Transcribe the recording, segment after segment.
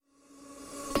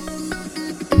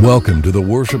Welcome to the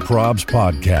Worship Probs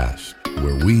podcast,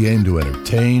 where we aim to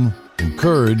entertain,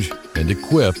 encourage, and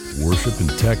equip worship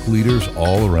and tech leaders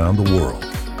all around the world.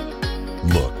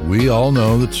 Look, we all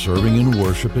know that serving in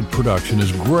worship and production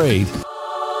is great,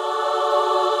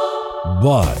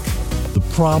 but the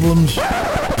problems,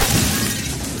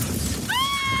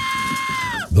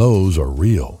 those are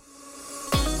real.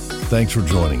 Thanks for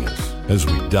joining us as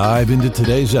we dive into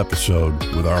today's episode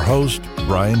with our host,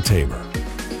 Brian Tabor.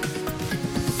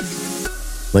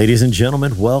 Ladies and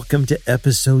gentlemen, welcome to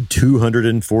episode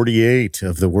 248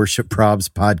 of the Worship Probs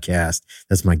podcast.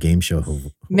 That's my game show.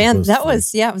 Man, that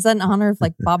was, was that in honor of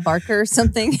like Bob Barker or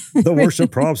something? The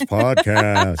Worship Probs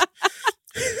podcast.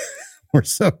 We're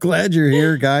so glad you're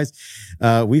here, guys.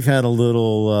 We've had a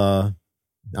little,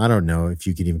 I don't know if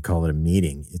you could even call it a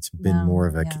meeting. It's been more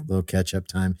of a little catch-up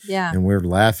time. Yeah. And we're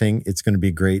laughing. It's going to be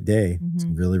a great day. Mm-hmm. It's a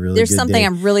really, really There's good something day.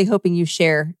 I'm really hoping you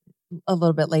share a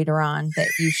little bit later on that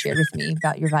you shared with me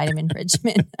about your vitamin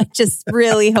regimen. I just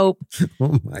really hope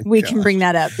we can bring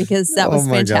that up because that was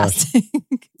fantastic.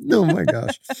 Oh my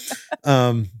gosh.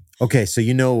 Okay, so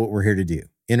you know what we're here to do.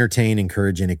 Entertain,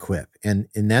 encourage, and equip. And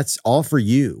that's all for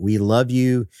you. We love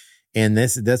you. And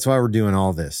that's why we're doing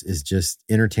all this, is just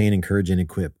entertain, encourage, and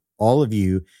equip all of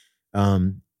you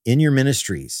in your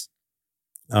ministries.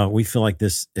 We feel like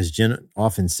this, as Jen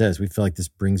often says, we feel like this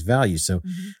brings value. So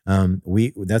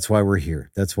that's why we're here.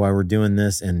 That's why we're doing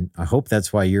this. And I hope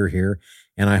that's why you're here.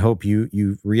 And I hope you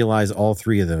realize all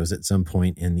three of those at some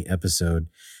point in the episode.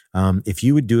 If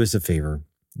you would do us a favor,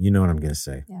 you know what I'm going to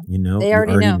say. Yeah. You know, they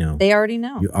already know. They already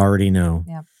know. You already know.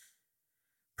 Yeah.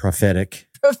 Prophetic.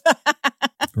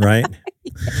 Right?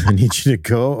 Yeah. I need you to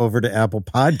go over to Apple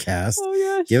Podcasts.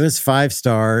 Oh, gosh. Give us 5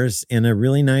 stars and a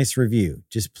really nice review.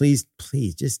 Just please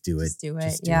just do it. Just do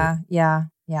it. Yeah.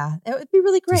 It would be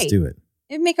really great. Just do it.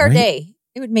 It would make our day.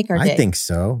 It would make our day. I think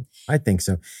so.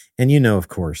 And you know, of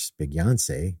course, Big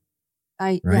Yonsei.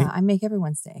 I make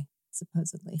everyone's day,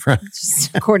 supposedly. Right.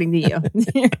 Just according to you.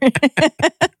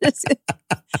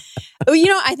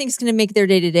 I think it's going to make their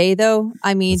day today, though.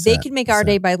 I mean, they could make our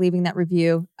day by leaving that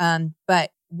review.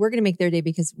 But we're going to make their day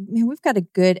because, man, we've got a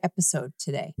good episode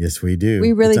today. Yes, we do.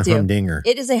 We really do. It's a humdinger.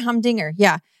 It is a humdinger.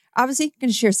 Yeah. Obviously, going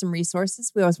to share some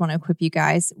resources. We always want to equip you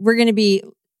guys. We're going to be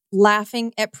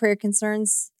laughing at prayer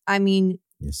concerns. I mean,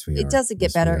 yes, we are. It doesn't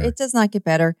get better. It does not get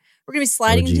better. We're going to be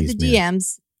sliding into the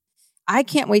DMs. I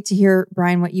can't wait to hear,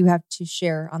 Brian, what you have to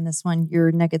share on this one,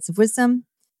 your nuggets of wisdom.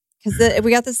 Because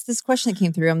we got this question that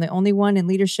came through. I'm the only one in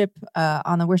leadership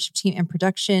on the worship team and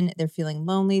production. They're feeling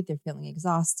lonely. They're feeling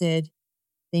exhausted.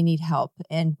 They need help.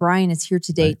 And Brian is here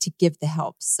today to give the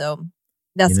help. So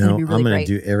that's going to be really great.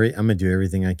 I'm going to do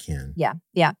everything I can. Yeah.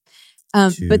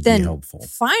 But then helpful.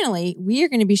 Finally, we are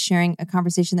going to be sharing a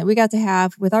conversation that we got to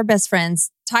have with our best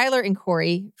friends, Tyler and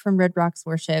Corey from Red Rocks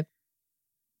Worship.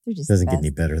 They're just doesn't get any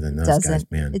better than those guys,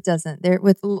 man. It doesn't. They're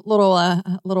with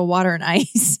little water and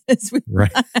ice. Right.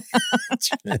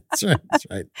 That's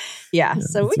right. Yeah.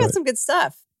 So we got some good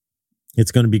stuff.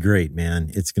 It's going to be great, man.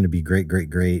 It's going to be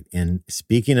great. And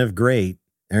speaking of great,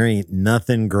 there ain't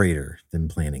nothing greater than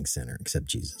Planning Center except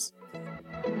Jesus.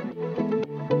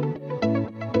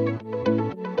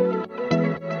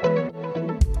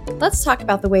 Let's talk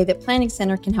about the way that Planning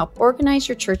Center can help organize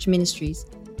your church ministries.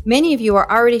 Many of you are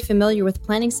already familiar with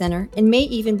Planning Center and may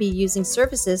even be using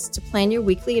services to plan your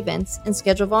weekly events and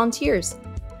schedule volunteers.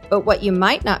 But what you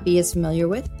might not be as familiar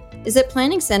with is that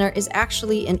Planning Center is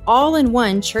actually an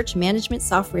all-in-one church management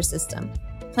software system.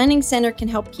 Planning Center can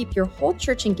help keep your whole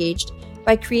church engaged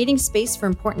by creating space for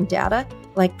important data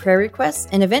like prayer requests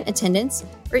and event attendance,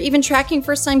 or even tracking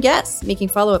first-time guests, making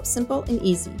follow-up simple and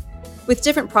easy. With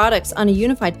different products on a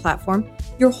unified platform,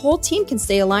 your whole team can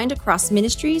stay aligned across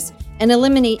ministries and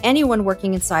eliminate anyone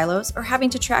working in silos or having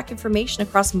to track information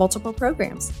across multiple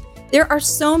programs. There are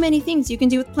so many things you can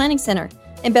do with Planning Center.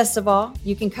 And best of all,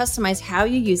 you can customize how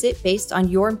you use it based on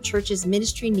your church's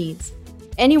ministry needs.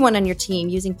 Anyone on your team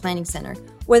using Planning Center,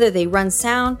 whether they run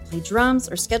sound, play drums,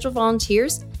 or schedule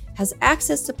volunteers, has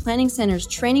access to Planning Center's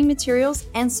training materials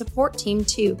and support team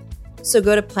too. So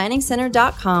go to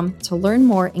planningcenter.com to learn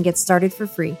more and get started for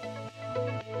free.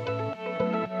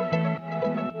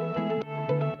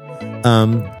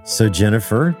 So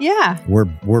Jennifer,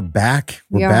 we're back.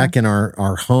 We're back in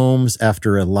our homes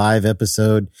after a live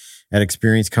episode at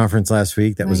Experience Conference last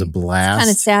week. That was a blast. It's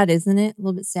kind of sad, isn't it? A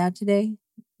little bit sad today.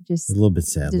 Just a little bit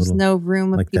sad. There's no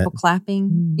room of people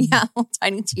clapping. Yeah, a little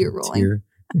tiny tear rolling.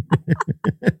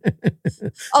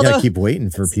 Although, I keep waiting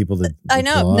for people to. I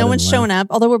know no one's showing up.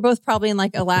 Although we're both probably in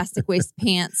like elastic waist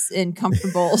pants and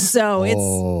comfortable,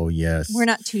 so yes, we're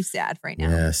not too sad right now.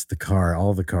 Yes,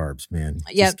 all the carbs, man.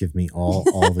 Just give me all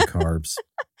the carbs.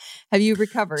 Have you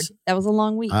recovered? That was a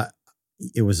long week.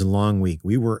 It was a long week.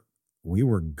 We were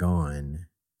gone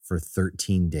for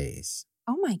 13 days.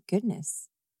 Oh my goodness.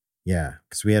 Yeah,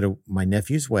 because we had my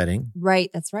nephew's wedding. Right.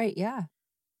 That's right. Yeah.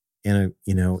 And,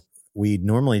 we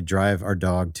normally drive our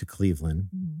dog to Cleveland,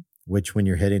 which when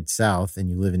you're headed south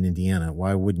and you live in Indiana,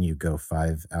 why wouldn't you go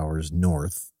 5 hours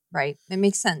north? Right. It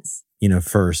makes sense.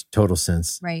 First, total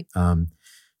sense. Right.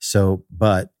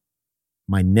 But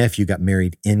my nephew got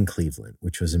married in Cleveland,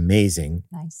 which was amazing.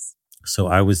 Nice. So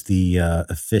I was the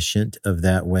officiant of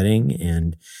that wedding,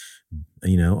 and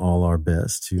all our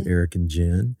best to Eric and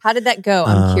Jen. How did that go?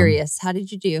 I'm curious. How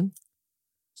did you do?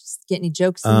 Just get any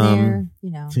jokes in there?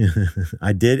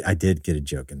 I did get a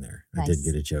joke in there. Nice. I did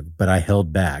get a joke, but I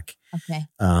held back. Okay.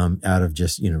 Out of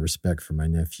just respect for my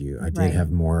nephew. I did have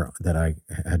more that I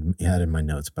had in my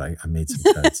notes, but I made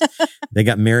some cuts. They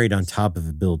got married on top of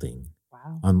a building.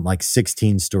 Wow. On like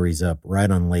 16 stories up, right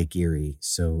on Lake Erie.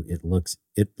 So it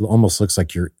almost looks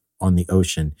like you're on the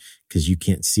ocean because you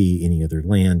can't see any other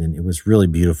land. And it was really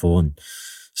beautiful, and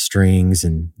strings.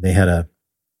 And they had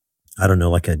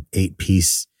like an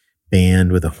 8-piece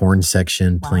band with a horn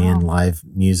section playing live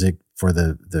music for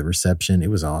the reception.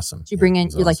 It was awesome. Did you bring in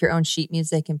like your own sheet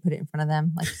music and put it in front of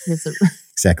them? Like here's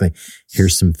exactly.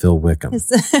 Here's some Phil Wickham.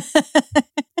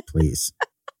 Please.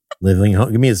 Living Hope.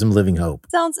 Give me some Living Hope.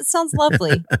 It sounds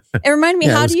lovely. It reminded me,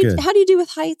 how do you do with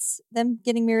heights? Them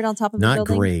getting married on top of a building? Not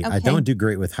great. Okay. I don't do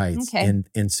great with heights. Okay.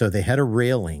 And so they had a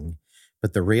railing,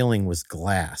 but the railing was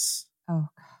glass. Oh,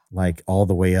 like all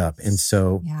the way up. And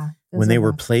so when they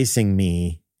were placing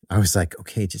me, I was like,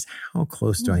 okay, just how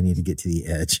close do I need to get to the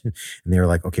edge? And they were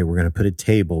like, okay, we're going to put a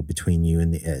table between you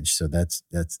and the edge. So that's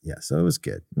So it was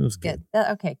good. It was good.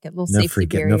 Okay, good. Little safety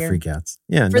barrier. No freakouts.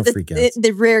 Yeah, for no freakouts.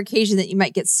 The rare occasion that you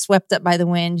might get swept up by the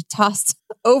wind, tossed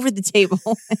over the table.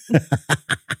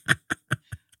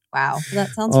 Wow, that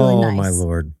sounds really nice. Oh my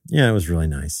Lord. Yeah, it was really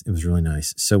nice. It was really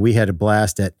nice. So we had a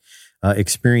blast at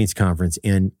Experience Conference,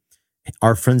 and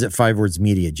our friends at 5 Words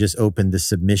Media just opened the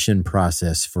submission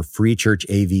process for Free Church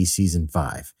AV Season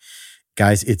 5.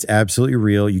 Guys, it's absolutely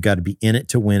real. You got to be in it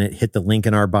to win it. Hit the link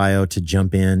in our bio to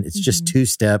jump in. It's just 2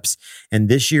 steps. And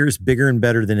this year is bigger and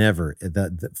better than ever.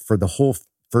 For the whole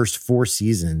first 4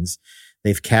 seasons,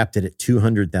 they've capped it at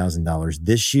 $200,000.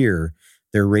 This year,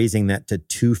 they're raising that to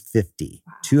 $250,000,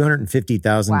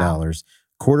 $250,000.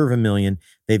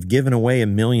 They've given away $1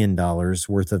 million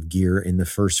worth of gear in the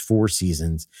first 4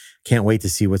 seasons. Can't wait to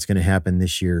see what's going to happen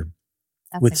this year.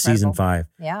 That's with incredible. Season 5.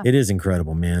 Yeah. It is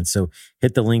incredible, man. So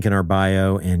hit the link in our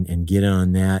bio and get in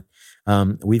on that.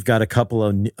 We've got a couple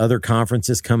of other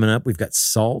conferences coming up. We've got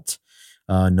SALT,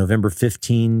 November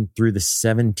 15th through the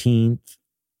 17th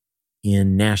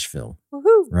in Nashville.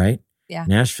 Woohoo. Right? Yeah.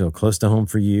 Nashville, close to home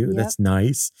for you. Yep. That's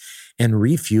nice. And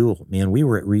Refuel, man, we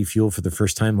were at Refuel for the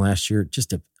first time last year.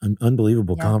 Just an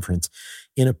unbelievable conference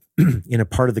in a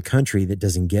part of the country that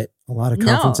doesn't get a lot of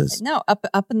conferences. No, up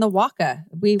in the Waka.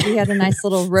 We had a nice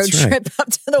little road trip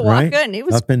up to the Waka, and it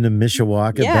was up into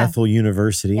Mishawaka, Bethel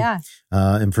University. Yeah.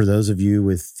 And for those of you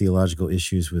with theological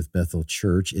issues with Bethel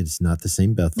Church, it's not the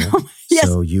same Bethel. Yes.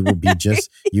 So you will be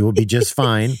just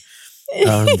fine.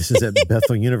 This is at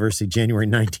Bethel University, January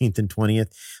 19th and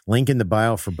 20th. Link in the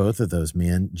bio for both of those,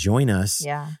 man. Join us.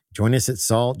 Yeah. Join us at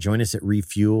SALT. Join us at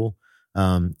Refuel.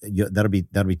 That'll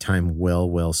be time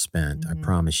well spent. I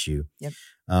promise you. Yep.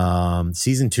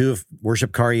 Season 2 of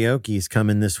Worship Karaoke is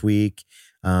coming this week.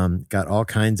 Got all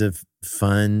kinds of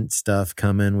fun stuff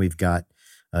coming. We've got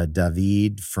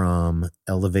David from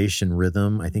Elevation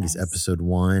Rhythm. I think it's episode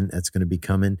 1. That's going to be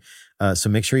coming. So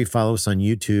make sure you follow us on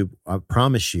YouTube. I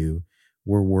promise you,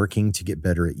 we're working to get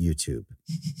better at YouTube.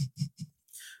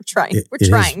 We're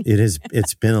trying.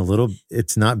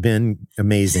 It's not been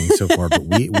amazing so far, but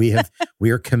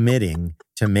we are committing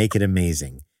to make it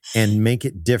amazing and make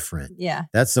it different. Yeah.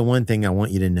 That's the one thing I want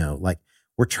you to know. Like,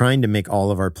 we're trying to make all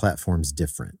of our platforms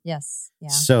different. Yes. Yeah.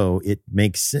 So it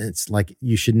makes sense. Like,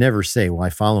 you should never say, well,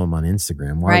 I follow him on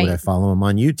Instagram. Why would I follow him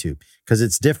on YouTube? Because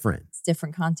it's different. It's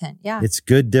different content. Yeah. It's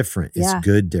good different. Yeah. It's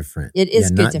good different. It is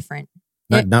good different.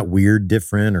 Not weird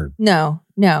different or... No.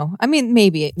 I mean,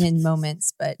 maybe in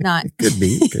moments, but not... It could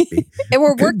be. And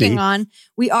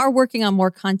we are working on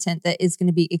more content that is going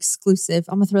to be exclusive.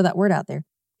 I'm going to throw that word out there.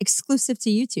 Exclusive to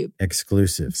YouTube.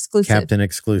 Exclusive. Captain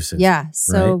Exclusive. Yeah.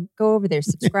 So go over there,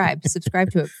 subscribe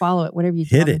to it, follow it, whatever you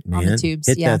do. Hit it, man. On the tubes.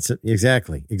 Hit that.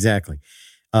 Exactly.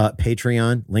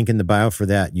 Patreon, link in the bio for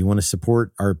that. You want to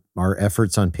support our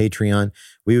efforts on Patreon,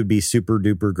 we would be super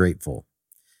duper grateful.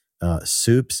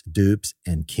 Soups, dupes,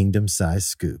 and kingdom size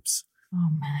scoops. Oh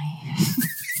my.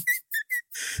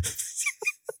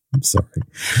 I'm sorry.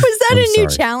 Was that a new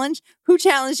challenge? Who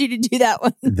challenged you to do that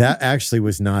one? That actually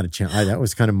was not a challenge. That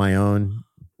was kind of my own.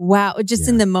 Wow. Just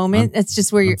in the moment. That's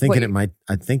just where you're thinking.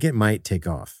 I think it might take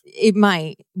off. It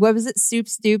might. What was it?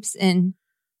 Soups, dupes, and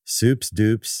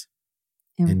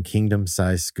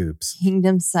kingdom-sized scoops.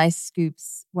 Kingdom-sized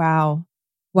scoops. Wow.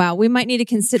 We might need to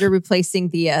consider replacing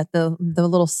the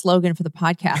little slogan for the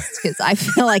podcast, because I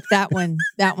feel like that one's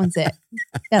it.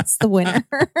 That's the winner.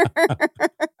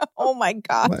 Oh my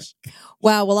gosh. What?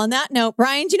 Wow. Well, on that note,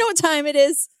 Brian, do you know what time it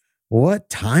is? What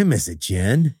time is it,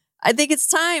 Jen? I think it's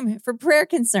time for Prayer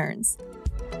Concerns.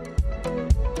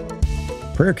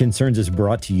 Prayer Concerns is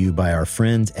brought to you by our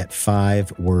friends at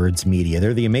 5 Words Media.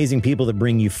 They're the amazing people that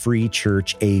bring you free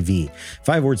church AV.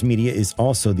 5 Words Media is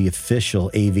also the official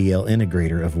AVL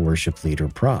integrator of Worship Leader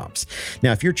Props.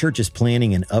 Now, if your church is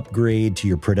planning an upgrade to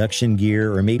your production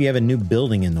gear, or maybe you have a new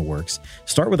building in the works,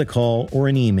 start with a call or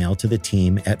an email to the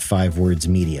team at 5 Words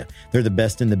Media. They're the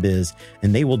best in the biz,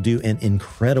 and they will do an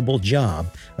incredible job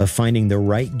of finding the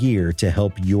right gear to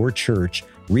help your church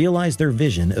realize their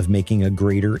vision of making a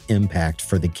greater impact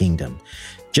for the kingdom.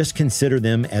 Just consider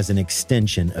them as an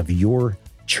extension of your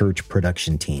church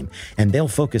production team, and they'll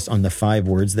focus on the 5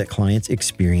 words that clients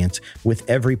experience with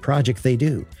every project they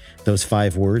do. Those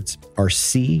 5 words are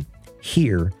see,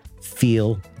 hear,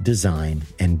 feel, design,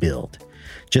 and build.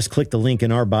 Just click the link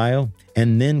in our bio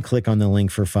and then click on the link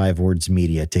for 5 Words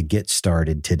Media to get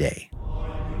started today.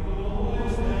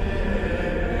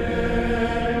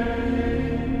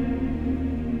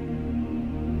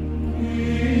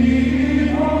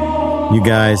 You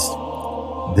guys,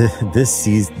 this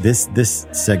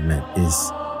segment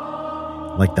is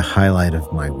like the highlight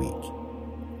of my week.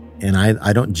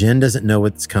 And Jen doesn't know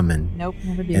what's coming. Nope,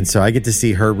 never do. And so I get to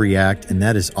see her react, and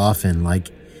that is often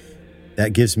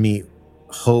that gives me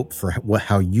hope for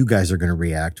how you guys are going to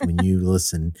react when you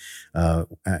listen,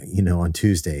 on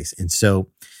Tuesdays. And so,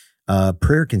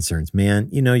 prayer concerns, man,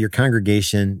 your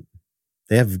congregation,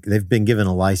 they've been given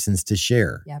a license to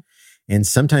share. Yep. And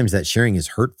sometimes that sharing is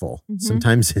hurtful. Mm-hmm.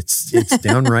 Sometimes it's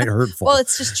downright hurtful. Well,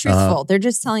 it's just truthful. They're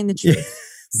just telling the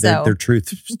truth. They're truth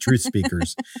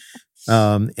speakers.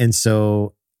 And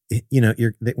so,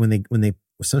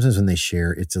 sometimes when they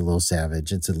share, it's a little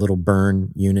savage. It's a little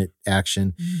burn unit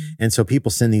action. Mm-hmm. And so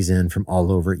people send these in from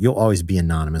all over. You'll always be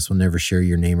anonymous. We'll never share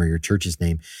your name or your church's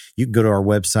name. You can go to our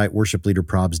website,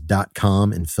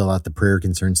 worshipleaderprobs.com, and fill out the prayer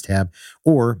concerns tab,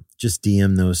 or just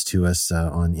DM those to us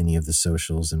on any of the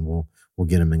socials, and we'll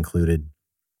get them included.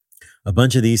 A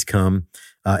bunch of these come,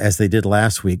 as they did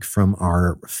last week, from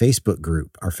our Facebook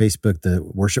group, the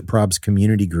Worship Probs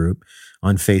community group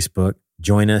on Facebook.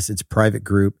 Join us. It's a private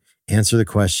group. Answer the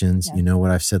questions. Yeah. You know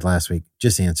what I've said last week.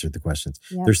 Just answer the questions.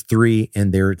 Yeah. There's 3,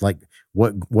 and they're like,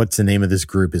 what's the name of this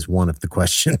group is one of the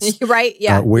questions. Right.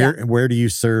 Yeah. Where do you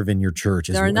serve in your church?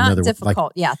 They're not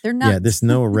difficult. They're not. Yeah. There's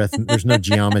no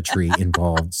geometry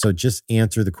involved. So just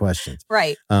answer the questions.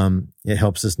 Right. It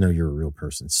helps us know you're a real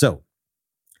person. So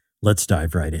let's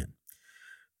dive right in.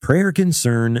 Prayer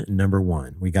concern number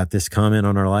 1. We got this comment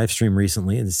on our live stream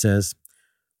recently, and it says,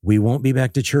 "We won't be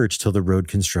back to church till the road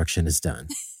construction is done."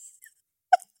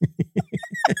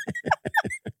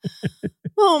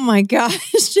 Oh my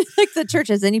gosh. Like the church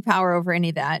has any power over any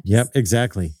of that. Yep,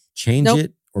 exactly. Change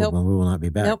it or we will not be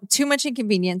back. Nope. Too much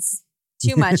inconvenience.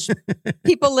 Too much.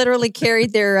 People literally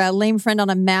carried their lame friend on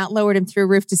a mat, lowered him through a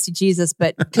roof to see Jesus,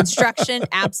 but construction,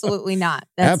 absolutely not.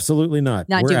 Absolutely not.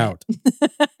 We're out.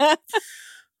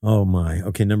 Oh my.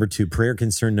 Okay, number 2, prayer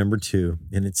concern number 2.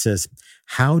 And it says,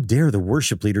 "How dare the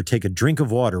worship leader take a drink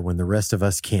of water when the rest of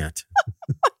us can't?"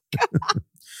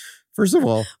 First of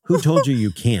all, who told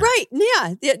you can't? Right.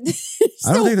 Yeah.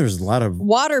 I don't think there's a lot of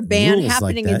water ban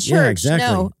happening in church. Yeah, exactly.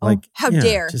 No. How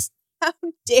dare. How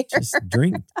dare. Just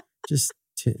drink. Just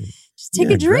take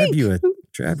a drink.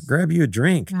 Grab you a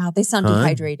drink. Wow. They sound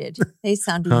dehydrated. They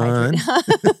sound dehydrated.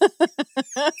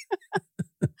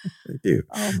 They do.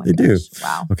 Oh my gosh. Do.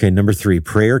 Wow. Okay. Number 3,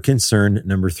 prayer concern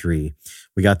number 3.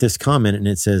 We got this comment, and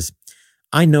it says,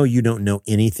 "I know you don't know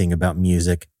anything about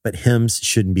music, but hymns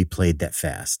shouldn't be played that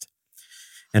fast."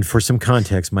 And for some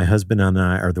context, my husband and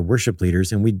I are the worship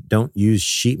leaders, and we don't use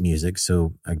sheet music.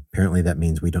 So apparently that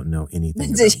means we don't know anything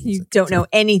about music. You don't know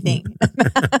anything.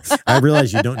 I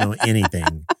realize you don't know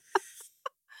anything.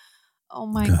 Oh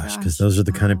my gosh. Because those are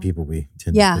the kind of people we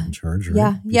tend to put in charge,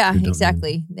 right? Yeah,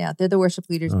 exactly. Yeah, they're the worship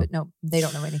leaders, but no, they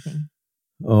don't know anything.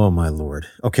 Oh my Lord.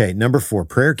 Okay, number 4,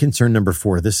 prayer concern number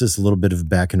 4. This is a little bit of a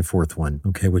back and forth one,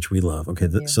 okay, which we love. Okay,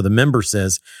 so the member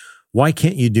says, "Why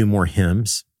can't you do more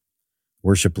hymns?"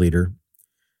 Worship leader,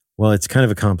 "Well, it's kind of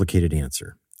a complicated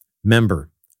answer." Member,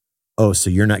 "Oh,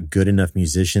 so you're not good enough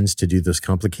musicians to do those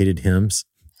complicated hymns?"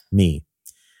 Me.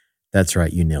 That's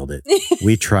right. You nailed it.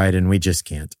 We tried and we just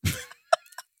can't.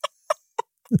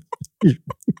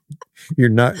 You're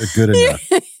not good enough.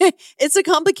 It's a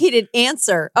complicated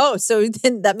answer. Oh, so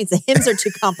then that means the hymns are too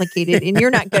complicated and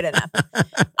you're not good enough.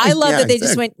 I love that they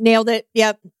just went, nailed it.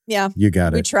 Yep. Yeah. You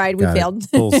got it. We tried. We failed.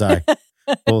 Bullseye.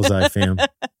 Bullseye, fam.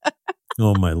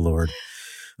 Oh, my Lord.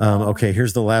 Okay,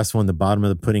 here's the last one, the bottom of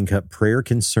the pudding cup. Prayer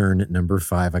concern at number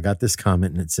 5. I got this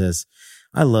comment and it says,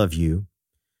 I love you.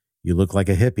 You look like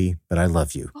a hippie, but I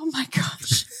love you. Oh, my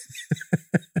gosh.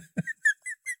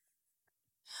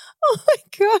 Oh, my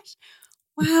gosh.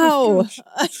 Wow.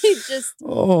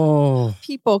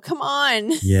 People, come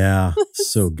on. Yeah,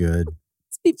 so good.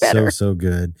 Let's be better. So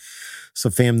good.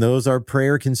 So fam, those are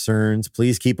prayer concerns.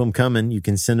 Please keep them coming. You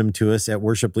can send them to us at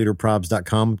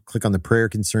worshipleaderprobs.com. Click on the prayer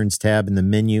concerns tab in the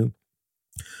menu,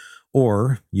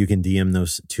 or you can DM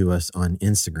those to us on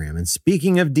Instagram. And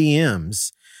speaking of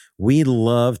DMs, we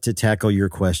love to tackle your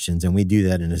questions, and we do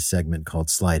that in a segment called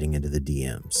Sliding into the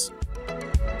DMs.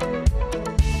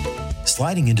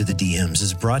 Sliding into the DMs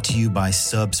is brought to you by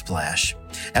Subsplash.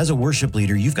 As a worship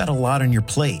leader, you've got a lot on your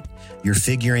plate. You're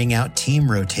figuring out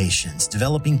team rotations,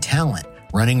 developing talent,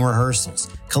 running rehearsals,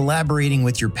 collaborating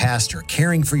with your pastor,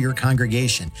 caring for your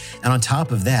congregation. And on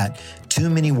top of that, too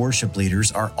many worship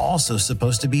leaders are also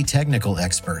supposed to be technical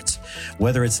experts.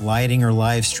 Whether it's lighting or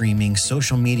live streaming,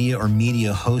 social media or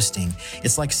media hosting,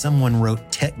 it's like someone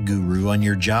wrote tech guru on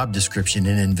your job description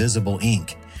in invisible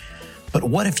ink. But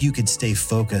what if you could stay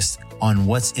focused on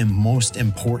what's most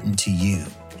important to you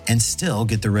and still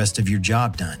get the rest of your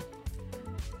job done?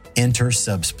 Enter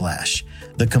Subsplash,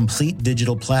 the complete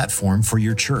digital platform for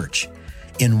your church.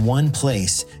 In one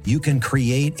place, you can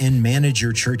create and manage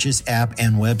your church's app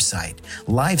and website,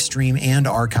 live stream and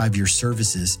archive your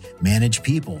services, manage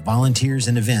people, volunteers,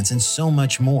 and events, and so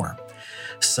much more.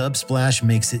 Subsplash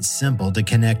makes it simple to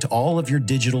connect all of your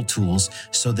digital tools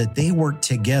so that they work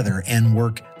together and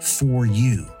work for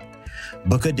you.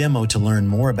 Book a demo to learn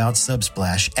more about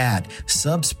Subsplash at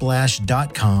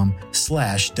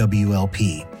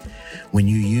subsplash.com/WLP. When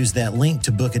you use that link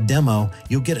to book a demo,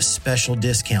 you'll get a special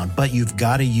discount, but you've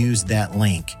got to use that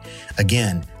link.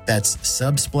 Again, that's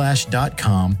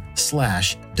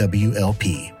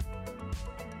subsplash.com/WLP.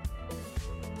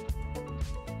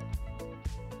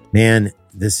 Man,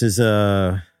 this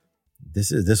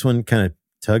one kind of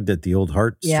tugged at the old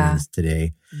heartstrings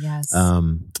today. Yes.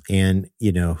 And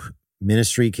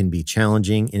ministry can be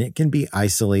challenging and it can be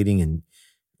isolating and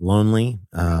lonely,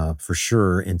 for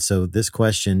sure. And so this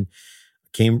question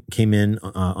came in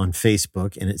on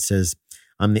Facebook, and it says,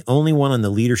 I'm the only one on the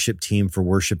leadership team for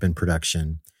worship and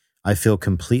production. I feel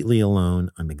completely alone.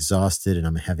 I'm exhausted and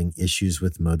I'm having issues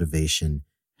with motivation.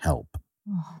 Help.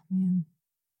 Oh, man.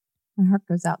 My heart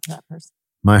goes out to that person.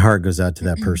 My heart goes out to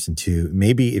that person too.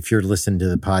 Maybe if you're listening to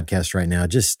the podcast right now,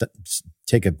 just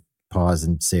take a pause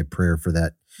and say a prayer for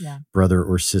that brother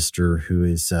or sister who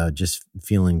is just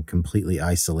feeling completely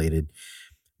isolated.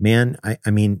 Man,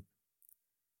 I mean,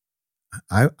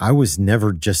 I was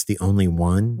never just the only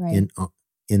one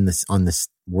on this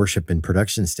worship and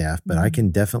production staff, but I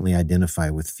can definitely identify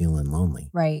with feeling lonely.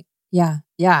 Right. Yeah.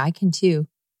 Yeah, I can too.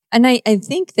 And I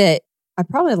think that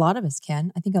probably a lot of us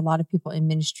can. I think a lot of people in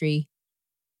ministry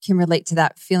can relate to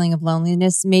that feeling of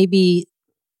loneliness. Maybe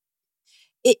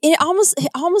it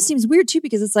almost seems weird too,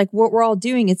 because it's like what we're all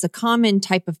doing, it's a common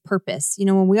type of purpose.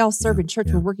 When we all serve in church,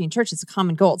 we're working in church, it's a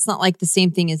common goal. It's not like the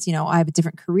same thing as, I have a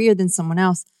different career than someone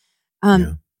else.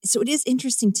 So it is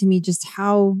interesting to me just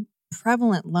how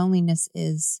prevalent loneliness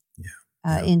is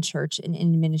in church and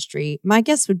in ministry. My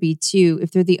guess would be too,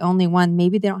 if they're the only one,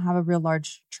 maybe they don't have a real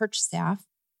large church staff.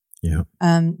 Yeah.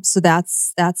 So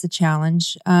that's a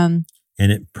challenge.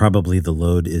 And it probably the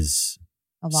load is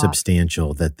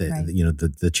substantial. That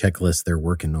the checklist they're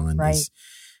working on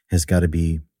has got to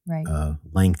be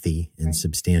lengthy and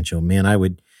substantial. Man, I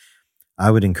would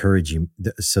encourage you.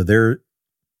 So there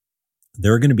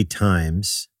are going to be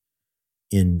times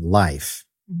in life,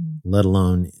 let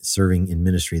alone serving in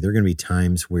ministry. There are going to be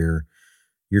times where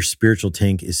your spiritual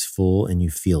tank is full and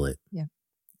you feel it. Yeah.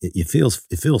 It feels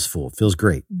full. It feels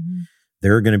great. Mm-hmm.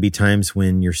 There are going to be times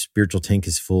when your spiritual tank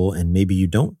is full and maybe you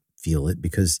don't feel it,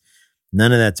 because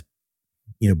none of that's,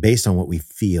 based on what we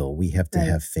feel. We have to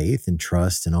have faith and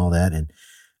trust and all that. And,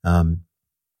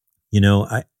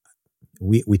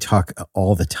 we talk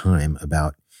all the time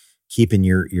about keeping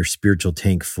your spiritual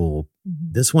tank full.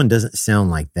 Mm-hmm. This one doesn't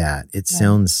sound like that. It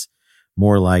sounds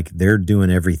more like they're doing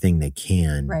everything they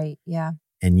can. Right. Yeah.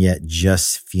 And yet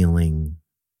just feeling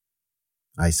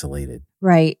isolated.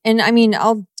 Right. And I mean,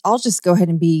 I'll just go ahead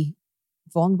and be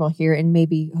vulnerable here, and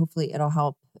maybe hopefully it'll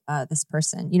help this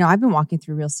person. I've been walking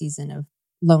through a real season of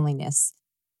loneliness.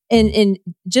 And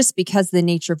just because of the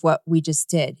nature of what we just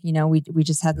did, we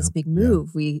just had this big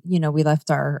move. We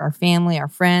left our family, our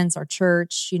friends, our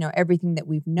church, everything that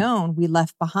we've known, we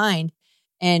left behind,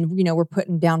 and, we're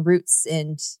putting down roots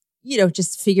and,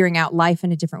 just figuring out life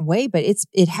in a different way. But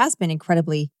it has been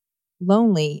incredibly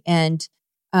lonely, and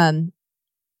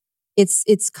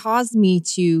it's caused me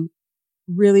to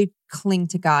really cling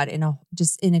to God in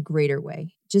a greater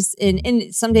way.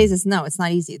 And some days it's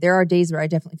not easy. There are days where I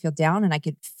definitely feel down, and I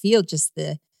could feel just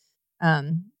the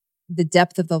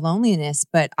depth of the loneliness,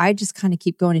 but I just kind of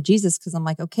keep going to Jesus, because I'm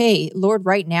like, okay, Lord,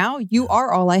 right now you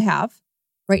are all I have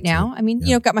right now. I mean,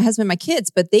 I've got my husband, my kids,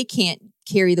 but they can't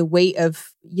carry the weight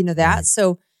of, that. Right.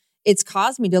 So it's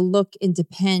caused me to look and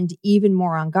depend even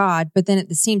more on God. But then at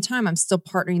the same time, I'm still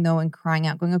partnering though and crying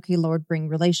out, going, okay, Lord, bring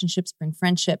relationships, bring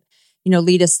friendship,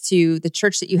 lead us to the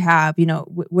church that you have,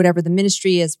 whatever the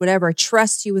ministry is, whatever. I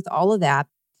trust you with all of that.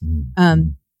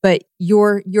 But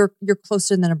you're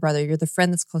closer than a brother. You're the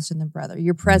friend that's closer than a brother.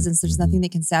 Your presence, there's nothing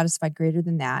that can satisfy greater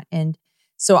than that. And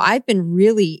so I've been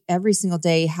really every single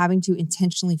day having to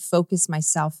intentionally focus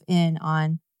myself in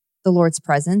on the Lord's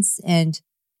presence, and,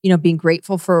 being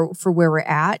grateful for where we're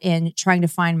at, and trying to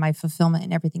find my fulfillment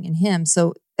and everything in Him.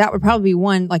 So that would probably be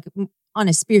one, like on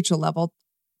a spiritual level,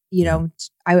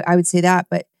 I would say that.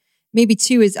 But maybe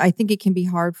two is, I think it can be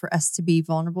hard for us to be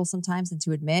vulnerable sometimes and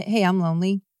to admit, hey, I'm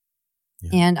lonely.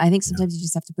 Yeah. And I think sometimes you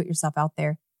just have to put yourself out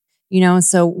there,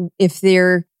 so if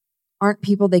there aren't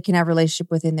people they can have a relationship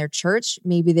with in their church,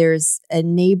 maybe there's a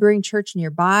neighboring church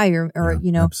nearby, or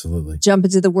absolutely jump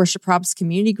into the Worship Probs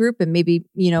community group and maybe,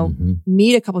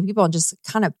 meet a couple of people and just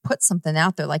kind of put something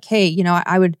out there like, hey,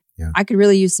 I could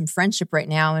really use some friendship right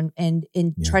now, and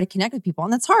try to connect with people.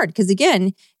 And that's hard, because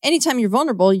again, anytime you're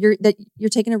vulnerable, you're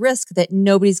taking a risk that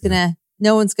no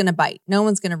one's going to bite. No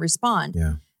one's going to respond.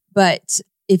 Yeah. But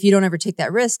if you don't ever take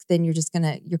that risk, then you're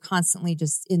constantly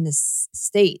just in this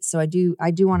state. So I do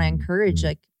want to encourage,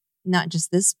 like, not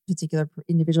just this particular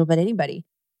individual, but anybody,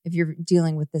 if you're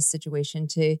dealing with this situation,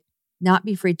 to not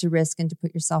be afraid to risk and to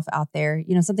put yourself out there.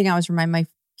 Something I always remind my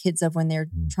kids of when they're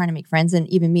trying to make friends, and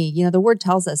even me, the word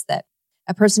tells us that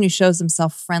a person who shows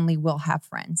himself friendly will have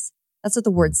friends. That's what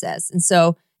the word says. And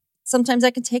so sometimes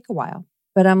that can take a while,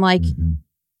 but I'm like,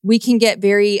 we can get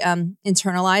very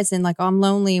internalized and like, oh, I'm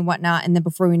lonely and whatnot. And then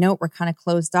before we know it, we're kind of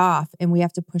closed off, and we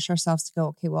have to push ourselves to go,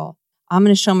 okay, well, I'm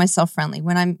going to show myself friendly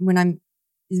when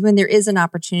there is an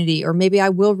opportunity, or maybe I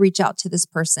will reach out to this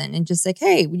person and just say,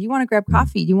 hey, do you want to grab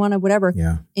coffee? Do you want to whatever?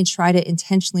 Yeah. And try to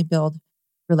intentionally build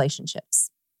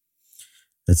relationships.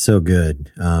 That's so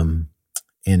good. And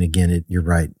again, you're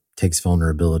right. It takes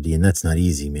vulnerability, and that's not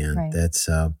easy, man. Right. That's,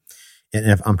 and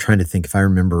if I'm trying to think, if I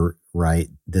remember right,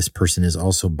 this person is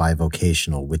also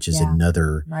bivocational, which is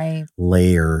another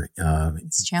layer of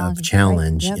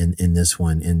challenge in this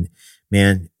one. And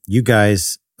man, you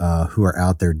guys who are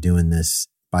out there doing this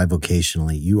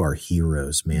bivocationally, you are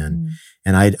heroes, man.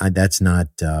 And I that's not,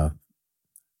 I'm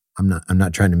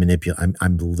not trying to manipulate.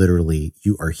 I'm literally,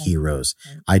 you are heroes.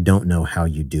 I don't know how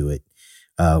you do it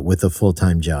with a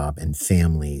full-time job and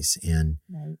families, and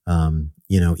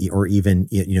or even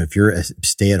if you're a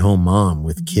stay-at-home mom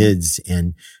with kids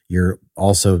and you're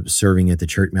also serving at the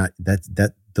church,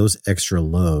 that those extra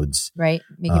loads, right,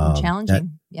 make it more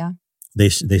challenging. They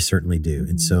certainly do.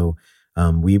 And so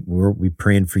we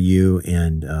praying for you,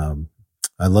 and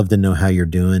I'd love to know how you're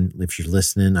doing. If you're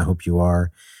listening, I hope you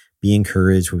are. Be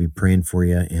encouraged. We'll be praying for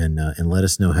you, and let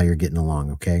us know how you're getting along.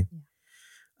 Okay.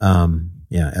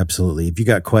 Yeah, absolutely. If you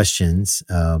got questions,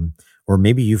 or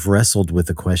maybe you've wrestled with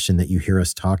a question that you hear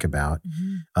us talk about,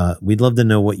 we'd love to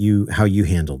know how you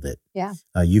handled it. Yeah.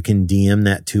 You can DM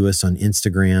that to us on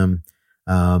Instagram,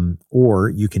 or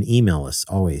you can email us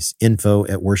always,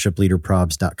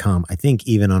 info@worshipleaderprobs.com. I think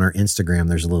even on our Instagram,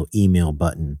 there's a little email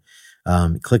button.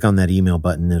 Click on that email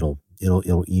button.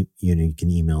 You can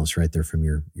email us right there from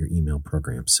your email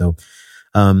program. So,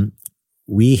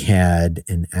 we had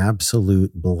an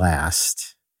absolute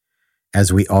blast,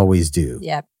 as we always do.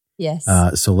 Yep. Yes.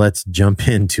 So let's jump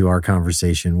into our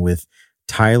conversation with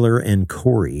Tyler and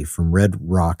Corey from Red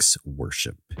Rocks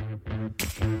Worship.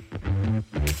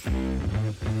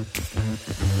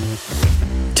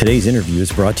 Today's interview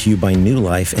is brought to you by New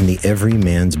Life and the Every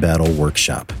Man's Battle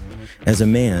Workshop. As a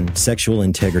man, sexual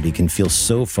integrity can feel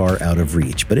so far out of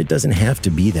reach, but it doesn't have to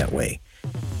be that way.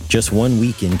 Just one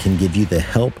weekend can give you the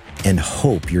help and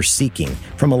hope you're seeking,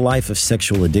 from a life of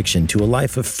sexual addiction to a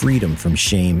life of freedom from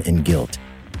shame and guilt.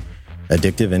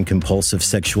 Addictive and compulsive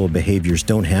sexual behaviors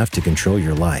don't have to control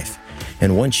your life.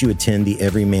 And once you attend the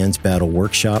Every Man's Battle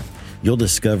Workshop, you'll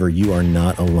discover you are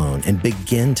not alone and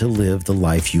begin to live the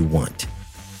life you want.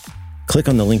 Click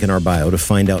on the link in our bio to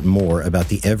find out more about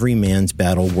the Every Man's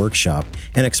Battle workshop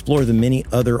and explore the many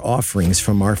other offerings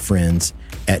from our friends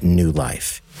at New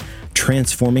Life.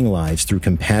 Transforming lives through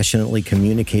compassionately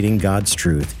communicating God's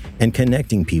truth and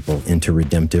connecting people into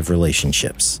redemptive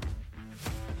relationships.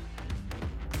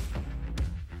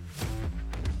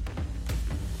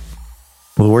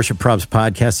 Well, the Worship Probs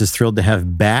podcast is thrilled to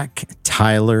have back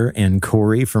Tyler and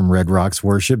Corey from Red Rocks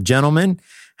Worship. Gentlemen,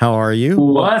 how are you?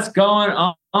 What's going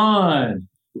on?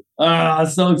 I'm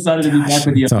so excited to be back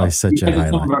with you. It's always such a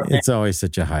highlight. It's always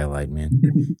such a highlight,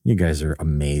 man. You guys are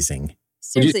amazing.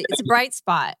 Seriously, it's a bright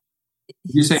spot.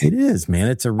 You say it is, man.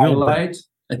 It's a real highlight.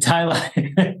 A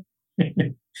highlight.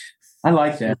 I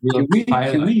like that.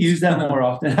 Can we use that more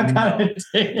often? I gotta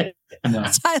say it. No.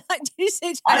 Did you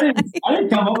say I didn't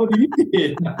come up with it. You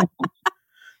did.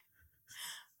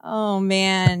 Oh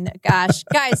man, gosh,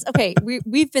 guys. Okay,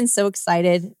 we've been so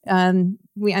excited.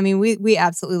 We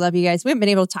absolutely love you guys. We haven't been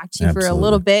able to talk to you for a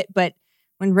little bit, but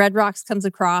when Red Rocks comes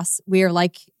across, we are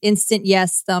like instant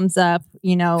yes, thumbs up.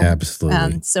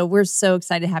 Absolutely. So we're so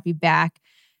excited to have you back.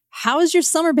 How has your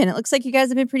summer been? It looks like you guys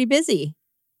have been pretty busy.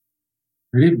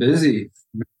 Pretty busy.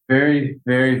 Very,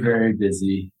 very, very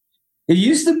busy. It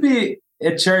used to be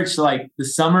at church, like the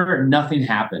summer, nothing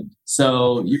happened.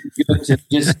 So you're good to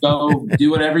just go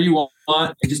do whatever you want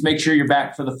and just make sure you're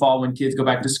back for the fall when kids go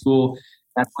back to school.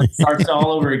 That's when it starts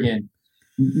all over again.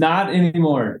 Not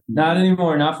anymore.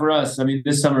 Not for us. I mean,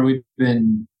 this summer we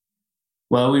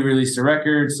released a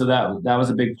record, so that was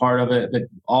a big part of it. But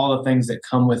all the things that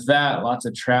come with that, lots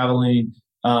of traveling.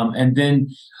 And then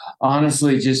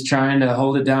honestly, just trying to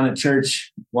hold it down at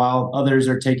church while others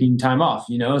are taking time off.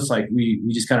 It's like we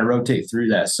just kind of rotate through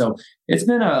that. So it's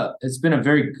been a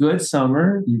very good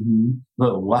summer,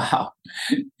 but wow,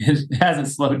 it hasn't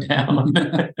slowed down.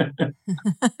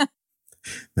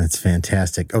 That's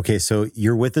fantastic. Okay, so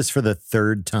you're with us for the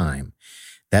third time.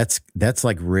 That's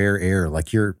like rare air.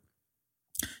 Like you're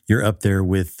up there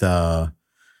with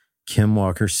Kim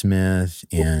Walker-Smith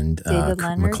and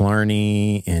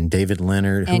McClarney and David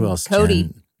Leonard. And who else?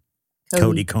 Cody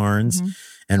Carnes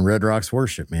and Red Rocks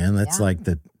Worship, man. That's like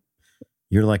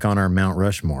you're like on our Mount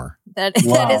Rushmore. That's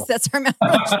our Mount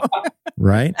Rushmore.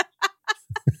 Right?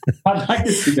 I'd like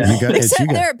to see that.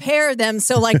 Except there are a pair of them,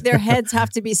 so like their heads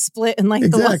have to be split in like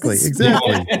exactly. Yeah.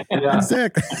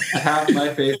 Exactly. Half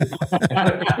my face.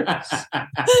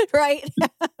 Right.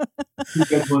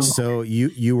 So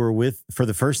you were for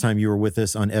the first time, you were with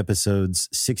us on episodes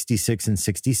 66 and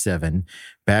 67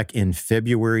 back in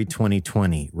February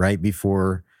 2020, right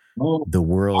before the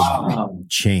world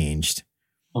changed.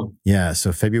 Oh. Yeah,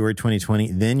 so February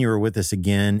 2020. Then you were with us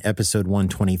again, episode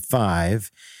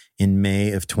 125 in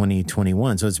May of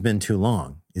 2021. So it's been too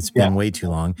long. It's been way too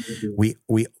long. We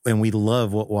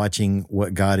love watching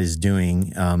what God is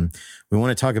doing. We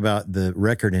want to talk about the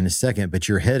record in a second, but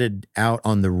you're headed out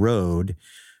on the road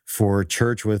for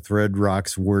Church with Red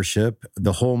Rocks Worship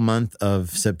the whole month of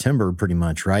September, pretty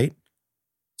much, right?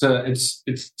 So it's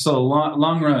a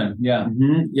long run. Yeah.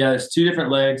 Mm-hmm. Yeah. It's 2 different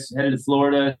legs, headed to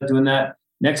Florida, doing that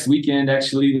next weekend,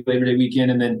 actually, Labor Day weekend.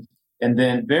 And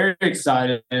then very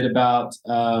excited about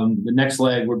the next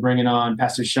leg. We're bringing on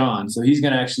Pastor Sean. So he's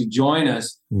going to actually join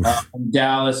us from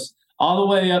Dallas all the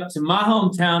way up to my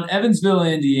hometown, Evansville,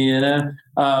 Indiana.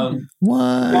 What?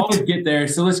 We always get there.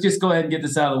 So let's just go ahead and get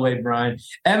this out of the way, Brian.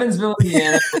 Evansville,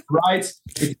 Indiana, right?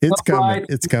 It's coming. Right.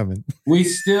 It's coming. We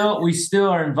still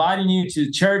are inviting you to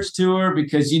the church tour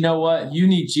because you know what? You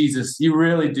need Jesus. You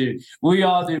really do. We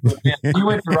all do. You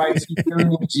went to Rice. You really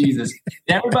need Jesus.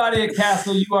 Everybody at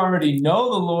Castle, you already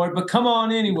know the Lord, but come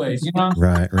on anyways. You know?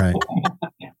 Right.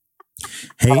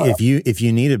 Hey, if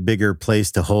you need a bigger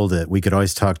place to hold it, we could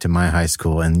always talk to my high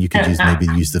school, and you could maybe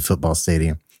use the football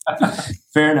stadium.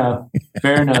 Fair enough.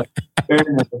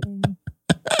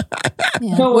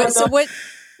 Yeah. So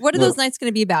what are those nights going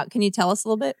to be about? Can you tell us a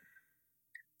little bit?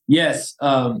 Yes,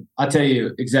 I'll tell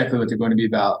you exactly what they're going to be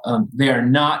about. They are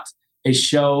not a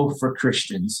show for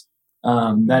Christians.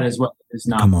 That is what it is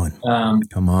not.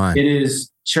 Come on. It is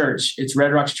church. It's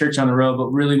Red Rocks Church on the road, but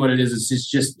really what it is it's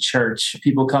just church.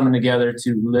 People coming together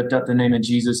to lift up the name of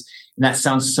Jesus. And that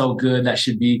sounds so good. That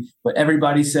should be what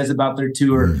everybody says about their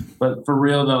tour. But for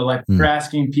real though, like we're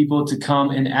asking people to come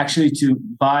and actually to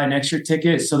buy an extra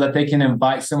ticket so that they can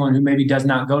invite someone who maybe does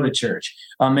not go to church.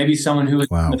 Maybe someone who is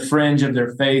on the fringe of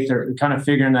their faith or kind of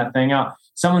figuring that thing out.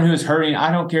 Someone who is hurting,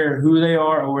 I don't care who they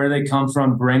are or where they come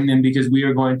from, bring them because we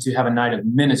are going to have a night of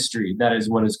ministry. That is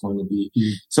what it's going to be.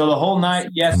 So the whole night,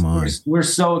 yes, we're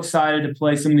so excited to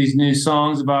play some of these new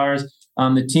songs of ours.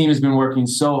 The team has been working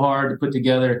so hard to put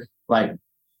together like,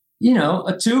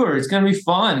 a tour. It's going to be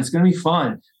fun. It's going to be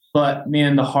fun. But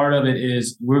man, the heart of it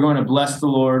is we're going to bless the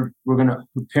Lord. We're going to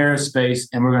prepare a space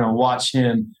and we're going to watch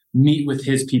him meet with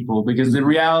his people, because the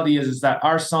reality is that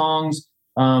our songs,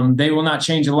 they will not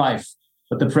change a life,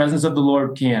 but the presence of the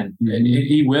Lord can. And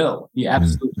he will. He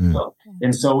absolutely will.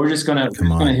 And so we're just going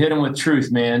to hit him with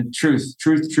truth, man. Truth.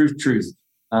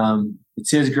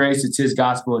 It's his grace. It's his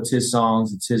gospel. It's his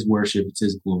songs. It's his worship. It's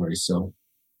his glory. So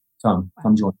come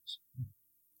join us.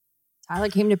 Tyler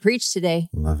came to preach today.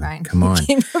 Love it. Ryan. Come on.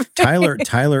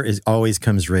 Tyler always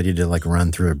comes ready to like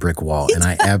run through a brick wall. And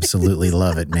I absolutely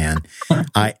love it, man.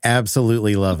 I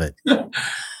absolutely love it.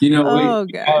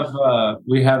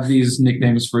 We have these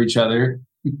nicknames for each other.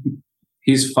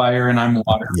 He's fire and I'm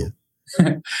water.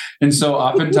 Yeah. And so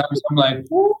oftentimes I'm like,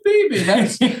 oh, baby.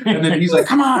 And then he's like,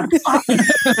 come on.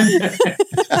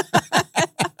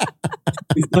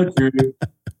 He's so true.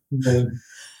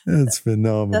 That's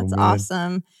phenomenal. That's man.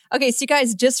 awesome. Okay, so you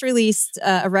guys just released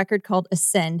a record called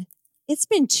Ascend. It's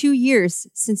been 2 years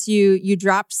since you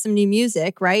dropped some new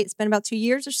music, right? It's been about 2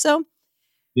 years or so.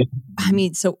 Yeah. I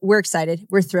mean, so we're excited.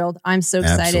 We're thrilled. I'm so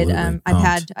excited. Absolutely.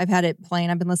 I've had it playing.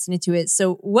 I've been listening to it.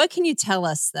 So what can you tell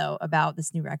us though about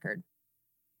this new record?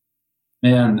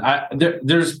 Man,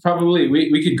 there's probably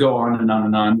we could go on and on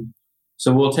and on.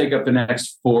 So we'll take up the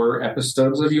next 4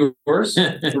 episodes of yours.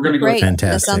 We're going to go. Great. Fantastic.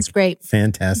 That sounds great.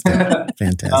 Fantastic.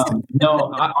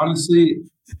 Honestly,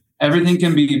 everything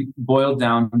can be boiled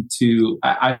down to,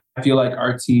 I feel like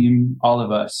our team, all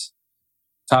of us,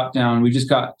 top down, we just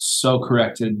got so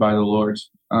corrected by the Lord.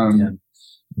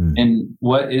 And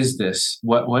what is this?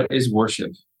 What is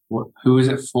worship? Who is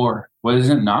it for? What is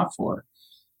it not for?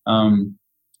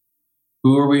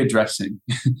 Who are we addressing?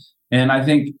 And I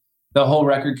think the whole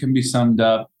record can be summed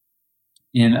up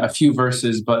in a few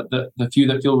verses, but the few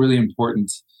that feel really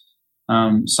important.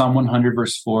 Psalm 100,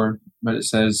 verse 4, but it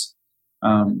says,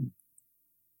 come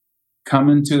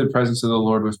into the presence of the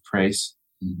Lord with praise,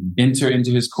 enter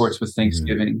into his courts with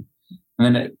thanksgiving.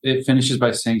 And then it finishes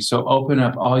by saying, so open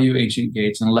up all you ancient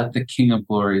gates and let the King of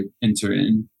glory enter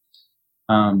in.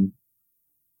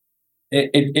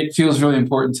 It feels really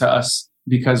important to us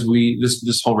because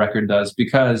this whole record does,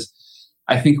 because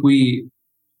I think we,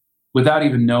 without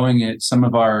even knowing it, some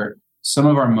of our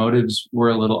motives were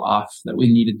a little off, that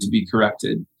we needed to be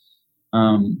corrected.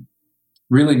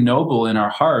 Really noble in our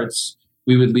hearts,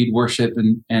 we would lead worship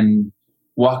and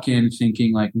walk in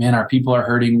thinking like, man, our people are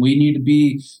hurting. We need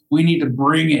to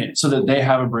bring it so that they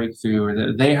have a breakthrough or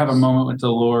that they have a moment with the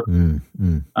Lord. Man,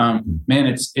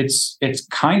 it's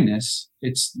kindness.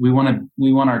 We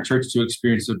want our church to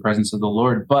experience the presence of the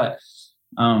Lord, but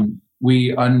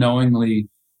we unknowingly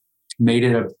made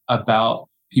it about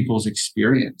people's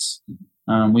experience.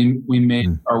 We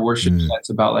made our worship sets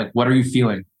about like, what are you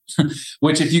feeling?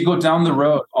 Which if you go down the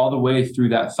road all the way through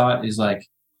that thought is like,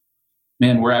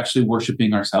 man, we're actually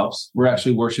worshiping ourselves. We're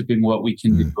actually worshiping what we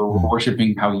can do. We're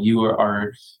worshiping how you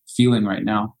are feeling right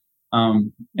now.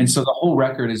 And so the whole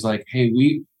record is like, hey,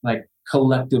 we like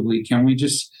collectively, can we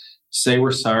just say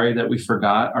we're sorry that we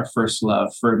forgot our first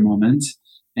love for a moment?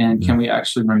 And can we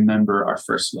actually remember our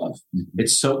first love?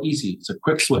 It's so easy. It's a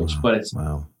quick switch, but it's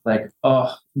like,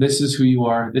 oh, this is who you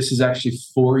are. This is actually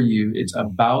for you. It's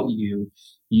about you.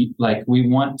 We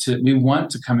want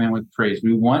to come in with praise.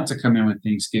 We want to come in with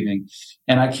thanksgiving.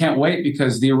 And I can't wait,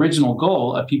 because the original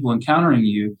goal of people encountering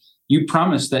you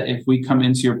promised that if we come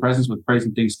into your presence with praise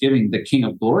and thanksgiving, the King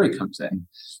of glory comes in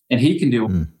and he can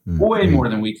do way more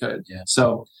than we could. Yeah.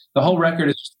 So the whole record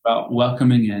is just about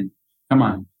welcoming in. Come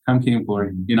on. Come King of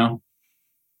Glory,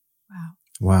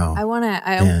 Wow. I want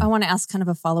to ask kind of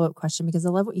a follow-up question, because I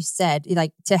love what you said.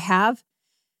 Like, to have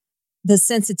the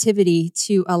sensitivity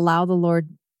to allow the Lord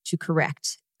to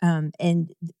correct.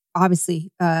 And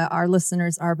obviously, our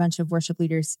listeners are a bunch of worship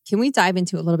leaders. Can we dive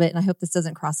into it a little bit? And I hope this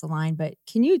doesn't cross the line, but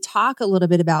can you talk a little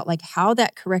bit about like how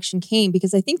that correction came?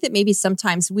 Because I think that maybe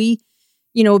sometimes we,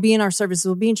 we'll be in our services,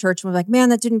 we'll be in church, and we're like, man,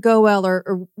 that didn't go well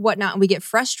or whatnot. And we get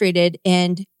frustrated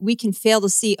and we can fail to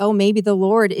see, oh, maybe the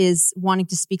Lord is wanting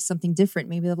to speak something different.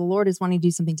 Maybe the Lord is wanting to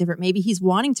do something different. Maybe he's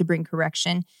wanting to bring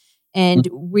correction, and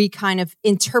we kind of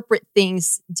interpret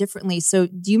things differently. So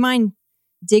do you mind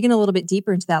digging a little bit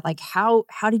deeper into that? Like how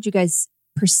did you guys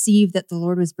perceive that the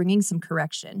Lord was bringing some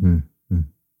correction?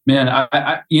 Man,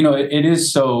 it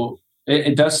is so,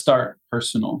 it does start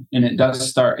personal and it does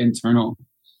start internal.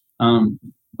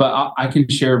 But I can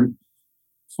share,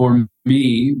 for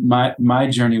me, my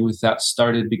journey with that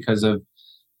started because of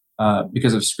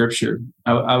scripture.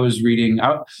 I was reading,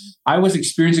 I was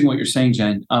experiencing what you're saying,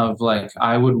 Jen, of like,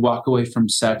 I would walk away from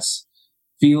sets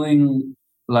feeling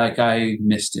like I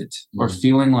missed it, or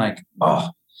feeling like, oh,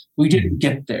 we didn't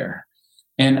get there.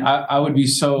 And I would be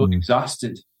so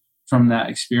exhausted from that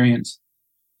experience.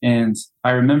 And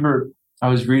I remember I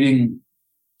was reading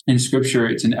in scripture,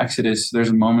 it's in Exodus, there's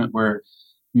a moment where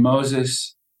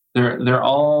Moses, they're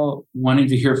all wanting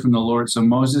to hear from the Lord. So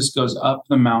Moses goes up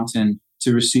the mountain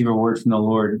to receive a word from the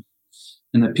Lord.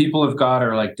 And the people of God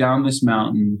are like down this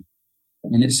mountain.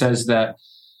 And it says that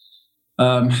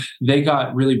they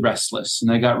got really restless and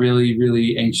they got really,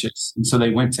 really anxious. And so they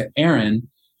went to Aaron,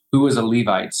 who was a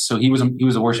Levite. So he was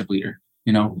a worship leader,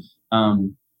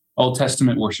 Old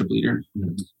Testament worship leader.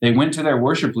 They went to their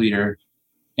worship leader,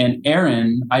 and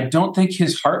Aaron, I don't think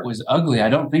his heart was ugly. I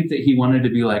don't think that he wanted to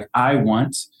be like, I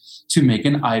want to make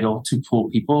an idol to pull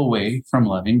people away from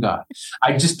loving God.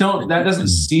 I just don't, that doesn't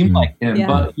seem like him. Yeah.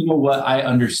 But you know what I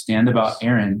understand about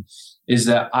Aaron is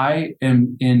that I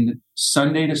am in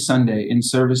Sunday to Sunday in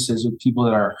services with people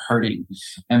that are hurting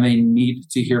and they need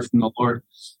to hear from the Lord.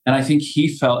 And I think he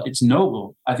felt, it's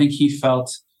noble. I think he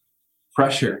felt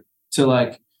pressure to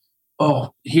like,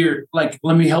 oh, here, like,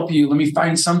 let me help you. Let me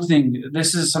find something.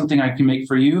 This is something I can make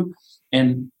for you.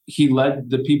 And he led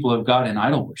the people of God in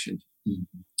idol worship.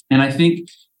 And I think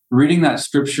reading that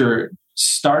scripture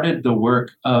started the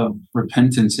work of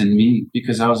repentance in me,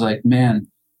 because I was like, man,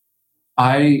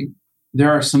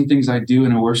 there are some things I do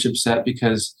in a worship set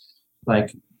because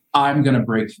like, I'm going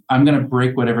to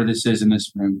break whatever this is in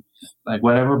this room. Like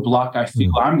whatever block I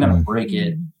feel, I'm going to break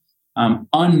it.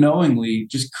 Unknowingly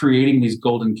just creating these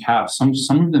golden calves,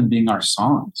 some of them being our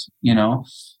songs,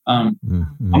 I'm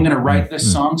going to write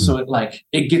this song so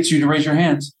it gets you to raise your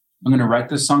hands. I'm going to write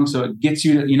this song so it gets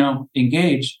you to,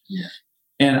 engage. Yeah.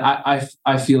 And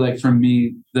I feel like for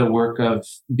me, the work of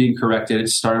being corrected, it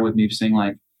started with me saying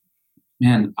like,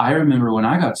 man, I remember when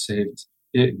I got saved,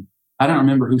 I don't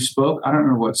remember who spoke. I don't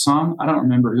remember what song. I don't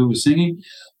remember who was singing.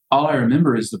 All I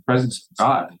remember is the presence of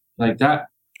God like that.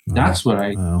 That's what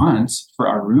I want for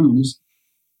our rooms.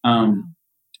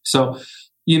 So,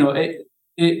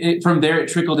 it from there, it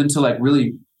trickled into like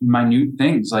really minute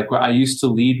things. Like I used to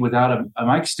lead without a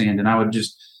mic stand, and I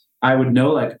would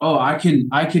know like, oh, I can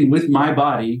with my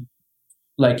body,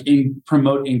 like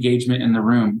promote engagement in the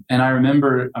room. And I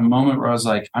remember a moment where I was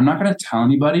like, I'm not going to tell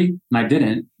anybody. And I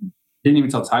didn't even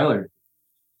tell Tyler,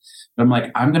 but I'm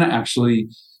like, I'm going to actually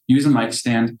use a mic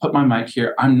stand, put my mic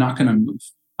here. I'm not going to move.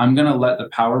 I'm going to let the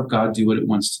power of God do what it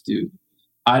wants to do.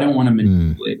 I don't want to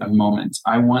manipulate a moment.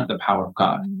 I want the power of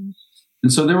God.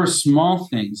 And so there were small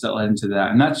things that led into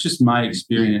that. And that's just my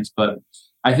experience. But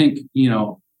I think,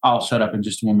 I'll shut up in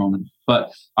just one moment.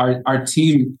 But our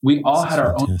team, we all had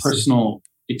our own personal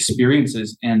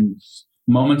experiences and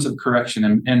moments of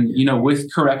correction. And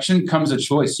with correction comes a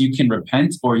choice. You can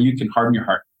repent or you can harden your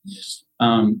heart.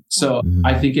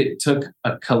 I think it took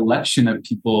a collection of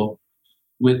people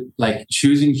with like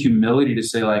choosing humility to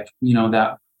say like,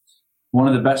 that one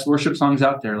of the best worship songs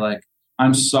out there, like,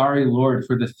 I'm sorry, Lord,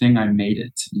 for the thing I made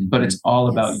it, but it's all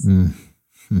about you.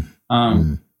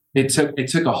 It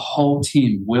took a whole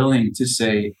team willing to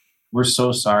say, we're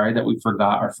so sorry that we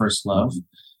forgot our first love.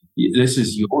 This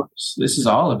is yours. This is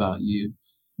all about you.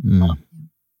 I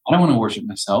don't want to worship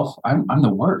myself. I'm the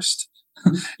worst.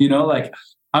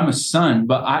 I'm a son,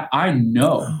 but I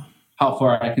know how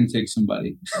far I can take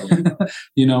somebody.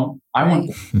 I want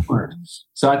the word.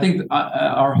 So I think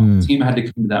our whole team had to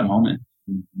come to that moment.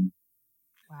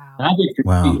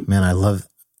 Wow, man, I love.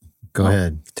 Go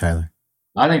ahead, Tyler.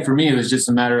 I think for me, it was just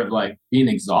a matter of like being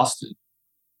exhausted,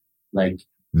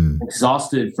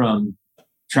 exhausted from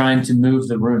trying to move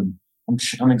the room.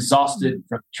 I'm exhausted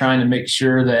from trying to make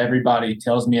sure that everybody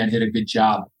tells me I did a good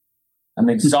job. I'm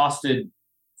exhausted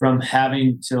from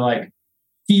having to like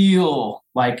feel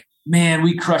like, man,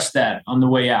 we crushed that on the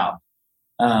way out.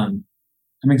 I'm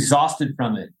exhausted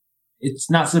from it. It's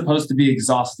not supposed to be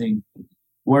exhausting.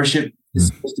 Worship is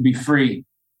supposed to be free.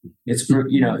 It's for,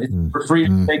 it's for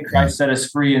freedom's sake. Christ set us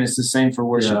free, and it's the same for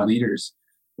worship leaders.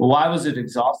 Well, why was it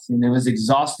exhausting? It was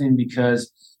exhausting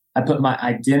because I put my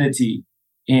identity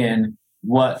in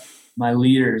what my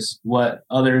leaders, what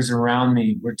others around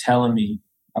me were telling me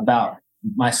about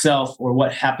myself or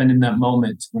what happened in that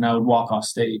moment when I would walk off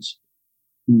stage.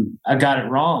 I got it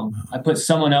wrong. I put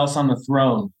someone else on the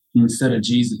throne instead of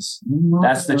Jesus.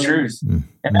 That's the truth.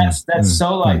 And that's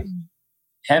so like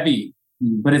heavy,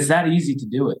 but it's that easy to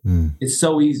do it. It's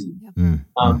so easy.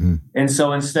 And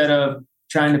so instead of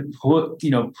trying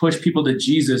to push people to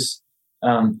Jesus,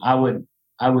 I would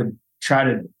try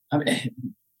to,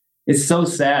 it's so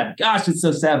sad. Gosh, it's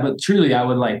so sad. But truly, I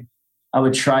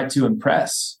would try to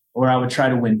impress, or I would try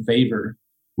to win favor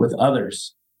with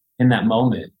others in that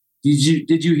moment.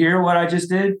 Did you hear what I just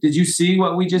did? Did you see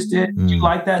what we just did? Did you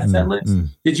like that set list?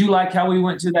 Did you like how we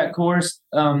went to that chorus?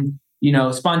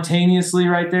 Spontaneously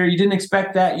right there. You didn't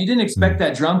expect that. You didn't expect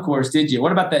that drum chorus, did you?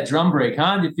 What about that drum break,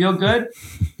 huh? Did you feel good?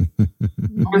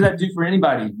 What does that do for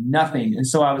anybody? Nothing. And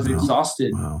so I was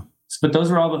exhausted. Wow. But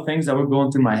those were all the things that were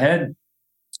going through my head.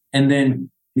 And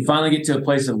then you finally get to a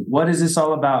place of, what is this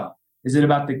all about? Is it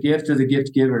about the gift or the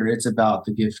gift giver? It's about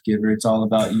the gift giver. It's all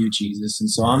about you, Jesus. And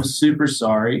so I'm super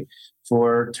sorry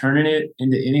for turning it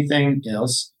into anything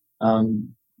else.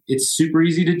 It's super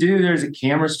easy to do. There's a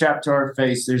camera strapped to our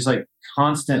face. There's like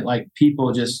constant, like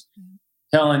people just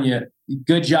telling you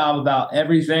good job about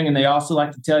everything. And they also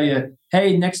like to tell you,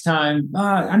 hey, next time,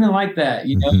 I didn't like that.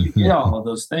 You get all of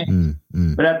those things,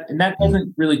 but that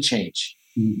doesn't really change.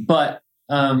 But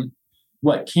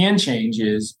what can change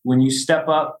is when you step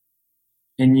up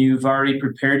and you've already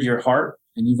prepared your heart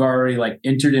and you've already like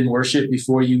entered in worship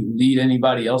before you lead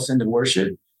anybody else into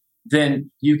worship, then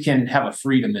you can have a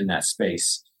freedom in that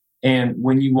space. And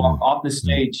when you walk off the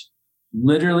stage,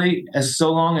 literally,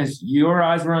 so long as your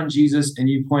eyes were on Jesus and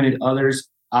you pointed others'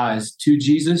 eyes to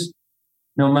Jesus,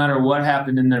 no matter what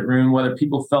happened in that room, whether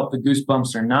people felt the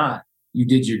goosebumps or not, you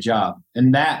did your job.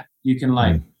 And that you can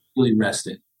really rest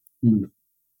in.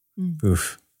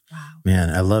 Oof. Wow. Man,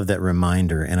 I love that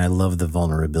reminder. And I love the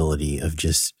vulnerability of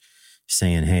just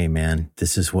saying, hey, man,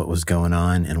 this is what was going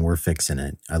on and we're fixing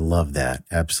it. I love that.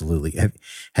 Absolutely.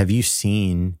 Have you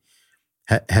seen,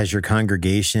 has your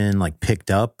congregation like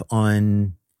picked up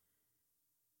on,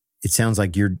 it sounds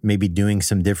like you're maybe doing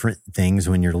some different things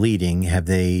when you're leading. Have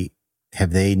they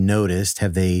noticed,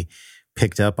 have they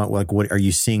picked up on, like, what are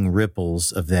you seeing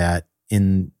ripples of that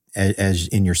in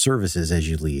your services as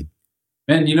you lead?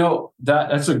 And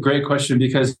that's a great question,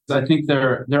 because I think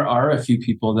there are a few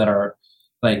people that are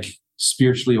like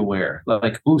spiritually aware,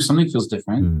 like, oh, something feels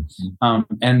different.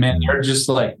 And man, they're just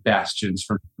like bastions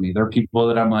for me. They're people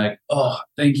that I'm like, oh,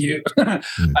 thank you. I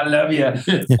love you.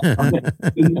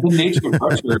 The nature of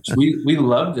our church, we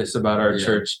love this about our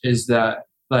church, is that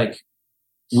like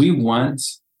we want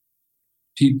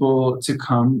people to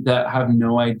come that have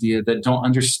no idea, that don't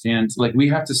understand. Like we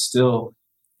have to still,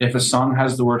 if a song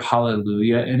has the word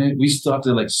hallelujah in it, we still have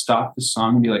to like stop the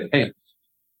song and be like, hey,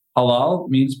 halal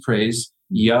means praise.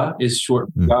 Yah is short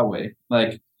for Yahweh.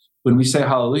 Like when we say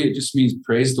hallelujah, it just means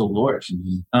praise the Lord.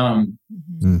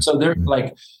 So they're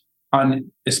like,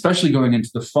 especially going into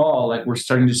the fall, like we're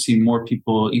starting to see more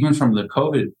people, even from the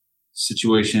COVID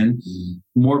situation,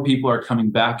 more people are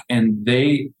coming back, and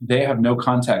they have no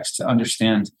context to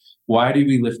understand, why do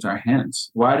we lift our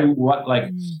hands?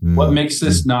 What makes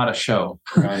this not a show?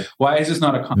 Right? Why is this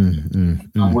not a concert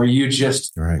where you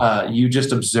just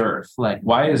observe? Like,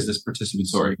 why is this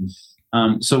participatory?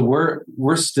 So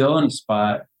we're still in a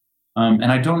spot,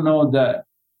 and I don't know that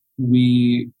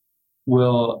we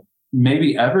will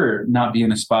maybe ever not be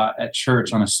in a spot at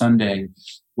church on a Sunday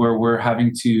where we're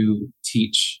having to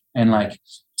teach and like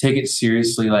take it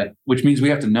seriously, like, which means we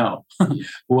have to know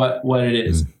what it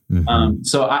is.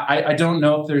 So I don't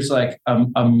know if there's like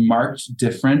a marked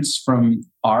difference from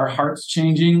our hearts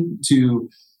changing to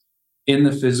in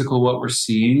the physical what we're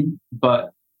seeing,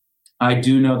 but I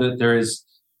do know that there is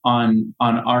on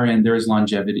our end, there is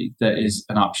longevity that is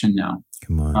an option now.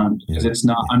 Come on. Because it's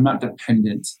not, I'm not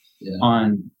dependent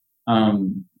on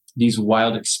these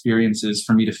wild experiences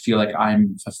for me to feel like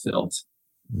I'm fulfilled.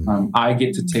 I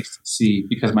get to taste and see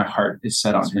because my heart is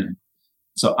set on Him.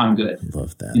 So I'm good.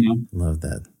 Love that. Love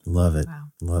that. Love it. Wow.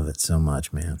 Love it so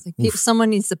much, man. It's like someone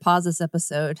needs to pause this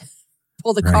episode,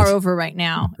 pull the car over right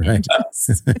now, and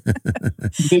just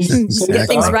get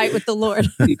things right with the Lord.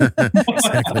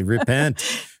 Exactly.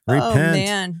 Repent. Oh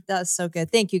man, that was so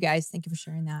good. Thank you guys. Thank you for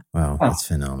sharing that. Wow, that's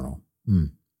phenomenal.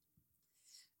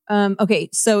 Okay,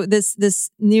 so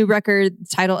this new record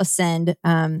title, Ascend,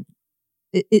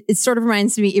 it sort of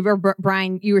reminds me,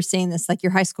 Brian, you were saying this, like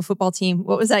your high school football team.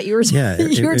 What was that you were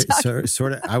talking?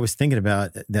 Sort of. I was thinking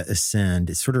about that Ascend.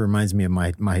 It sort of reminds me of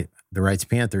the Wrights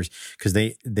Panthers, because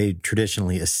they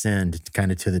traditionally ascend kind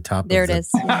of to the top. There it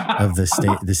is of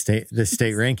the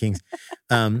state rankings.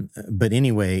 But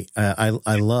anyway,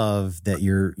 I love that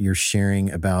you're sharing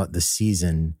about the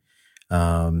season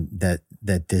that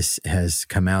this has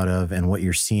come out of, and what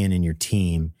you're seeing in your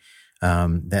team.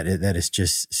 That is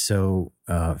just so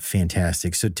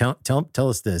fantastic. So tell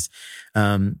us this.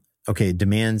 Okay,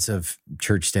 demands of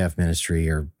church staff ministry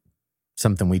are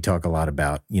something we talk a lot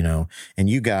about, and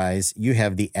you guys, you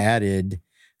have the added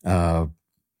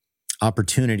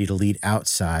opportunity to lead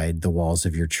outside the walls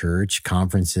of your church,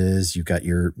 conferences. You've got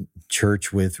your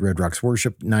church with Red Rocks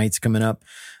Worship Nights coming up.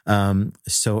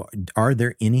 So are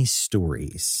there any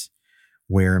stories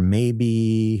where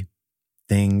maybe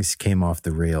things came off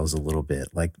the rails a little bit?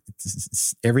 Like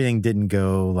everything didn't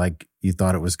go like you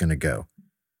thought it was going to go.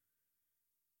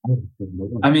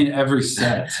 I mean, every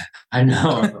set. I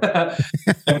know.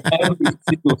 Every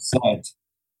single set.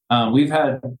 We've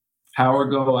had power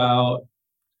go out.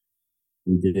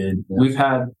 We did. We've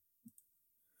had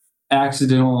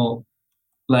accidental,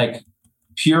 like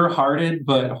pure-hearted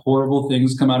but horrible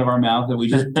things come out of our mouth that we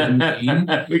just didn't mean.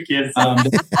 We can't.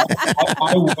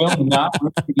 I will not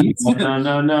repeat.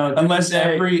 No. Unless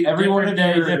every one of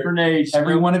your different age.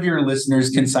 Every one of your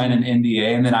listeners can sign an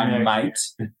NDA, and then I might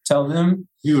tell them.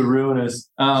 You would ruin us.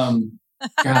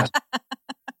 Gosh.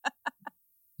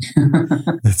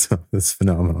 That's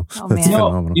phenomenal. Oh, That's man.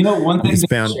 phenomenal. You know, one thing It's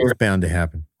bound to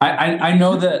happen. I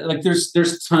know that like there's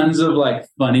tons of like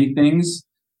funny things,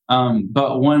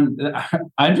 but one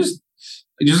I just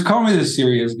call me the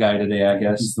serious guy today, I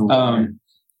guess.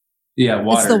 Yeah,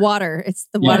 water. It's the water. It's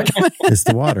the water. It's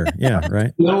the water. Yeah,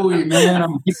 right. No, man,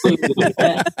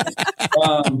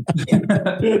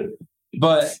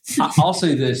 but I'll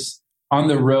say this: on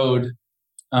the road,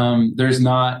 there's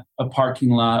not a parking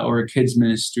lot or a kids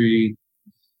ministry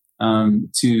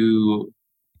to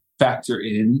factor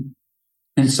in,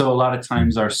 and so a lot of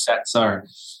times our sets are,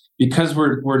 because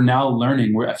we're now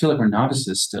learning. I feel like we're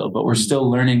novices still, but we're still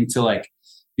learning to like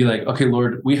be like, okay,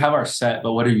 Lord, we have our set,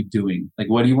 but what are you doing? Like,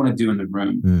 what do you want to do in the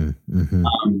room? Mm-hmm.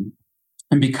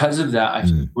 And because of that,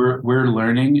 we're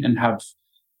learning and have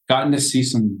gotten to see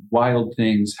some wild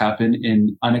things happen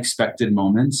in unexpected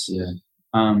moments. Yeah.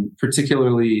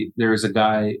 Particularly, there was a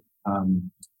guy,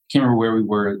 can't remember where we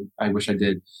were. I wish I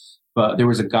did, but there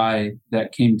was a guy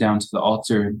that came down to the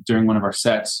altar during one of our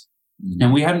sets,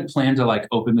 and we hadn't planned to like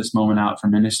open this moment out for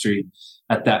ministry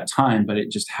at that time, but it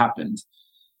just happened.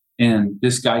 And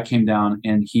this guy came down,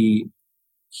 and he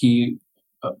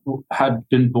had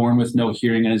been born with no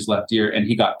hearing in his left ear, and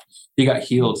he got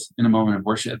healed in a moment of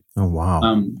worship. Oh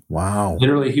wow! Wow!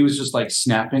 Literally, he was just like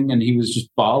snapping, and he was just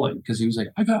bawling because he was like,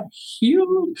 "I got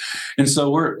healed." And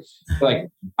so we're like,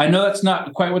 I know that's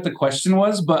not quite what the question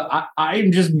was, but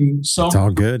I'm just so. It's all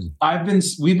good.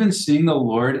 We've been seeing the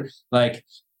Lord like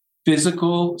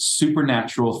physical,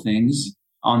 supernatural things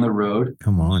on the road.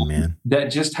 Come on, man.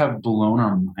 That just have blown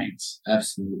our minds.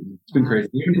 Absolutely. It's been crazy.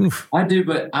 I do,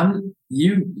 but I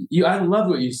love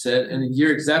what you said, and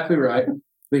you're exactly right.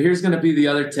 But here's going to be the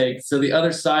other take. So the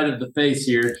other side of the face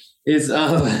here is,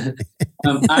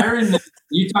 Iron,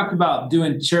 you talked about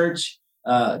doing church,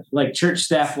 like church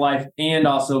staff life, and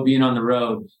also being on the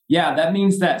road. Yeah, that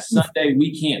means that Sunday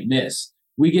we can't miss.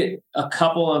 We get a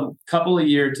couple a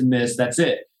year to miss. That's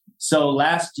it. So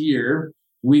last year,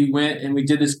 we went and we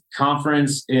did this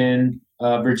conference in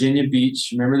Virginia Beach.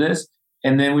 Remember this?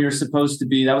 And then we were supposed to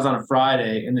be, that was on a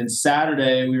Friday. And then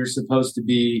Saturday, we were supposed to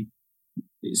be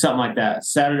something like that.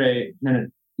 Saturday,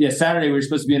 we were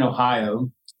supposed to be in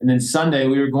Ohio. And then Sunday,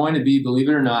 we were going to be, believe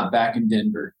it or not, back in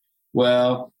Denver.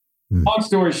 Well, long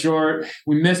story short,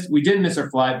 we didn't miss our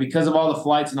flight because of all the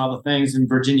flights and all the things in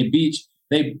Virginia Beach.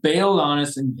 They bailed on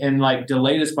us and like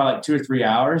delayed us by like 2 or 3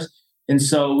 hours. And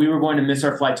so we were going to miss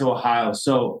our flight to Ohio.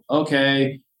 So,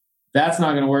 okay, that's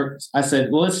not going to work. I said,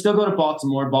 well, let's still go to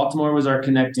Baltimore. Baltimore was our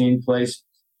connecting place.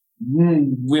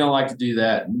 We don't like to do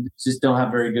that. Just don't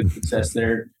have very good success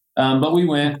there. But we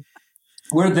went.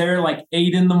 We're there like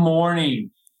 8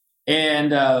 a.m.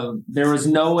 And there was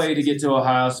no way to get to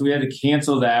Ohio. So we had to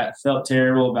cancel that. Felt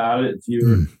terrible about it. If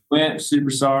you went, super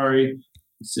sorry.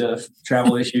 It's a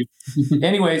travel issue.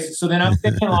 Anyways, so then I'm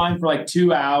sitting in line for like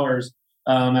 2 hours.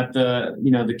 At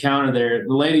the counter there,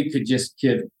 the lady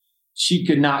she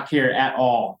could not care at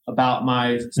all about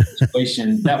my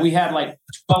situation that we had like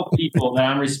 12 people that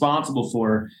I'm responsible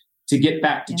for to get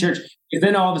back to church. And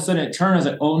then all of a sudden it turned, I was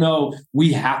like, oh no,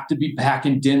 we have to be back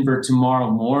in Denver tomorrow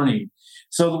morning.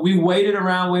 So we waited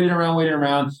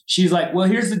around. She's like, well,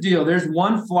 here's the deal. There's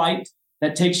one flight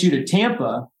that takes you to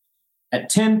Tampa at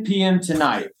 10 p.m.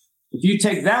 tonight. If you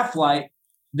take that flight,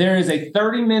 there is a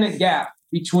 30-minute gap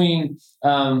between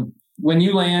when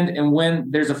you land and when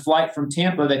there's a flight from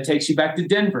Tampa that takes you back to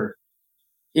Denver.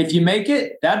 If you make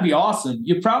it, that'd be awesome.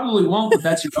 You probably won't, but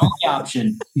that's your only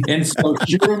option. And so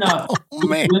sure enough,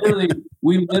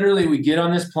 we literally get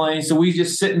on this plane. So we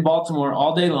just sit in Baltimore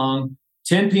all day long.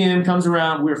 10 p.m. comes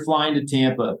around, we're flying to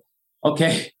Tampa.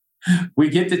 Okay, we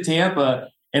get to Tampa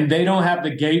and they don't have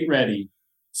the gate ready.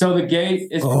 So the gate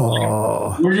is,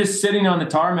 we're just sitting on the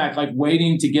tarmac, like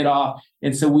waiting to get off.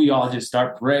 And so we all just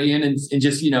start praying and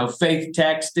just, faith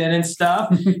texting and stuff.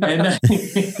 And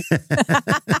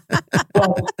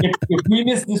if we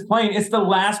miss this plane, it's the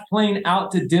last plane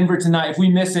out to Denver tonight. If we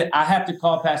miss it, I have to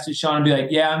call Pastor Sean and be like,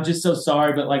 yeah, I'm just so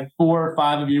sorry, but like 4 or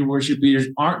 5 of your worship leaders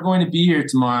aren't going to be here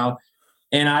tomorrow,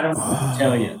 and I don't know what to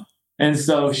tell you. And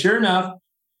so sure enough,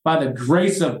 by the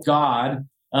grace of God,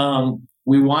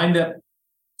 we wind up,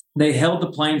 they held the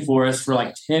plane for us for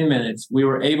like 10 minutes. We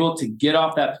were able to get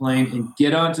off that plane and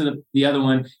get onto the other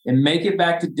one and make it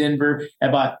back to Denver at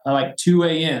about like 2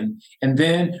 a.m. And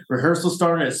then rehearsal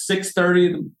started at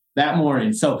 6:30 that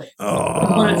morning. So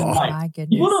what it's like. My goodness.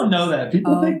 People don't know that.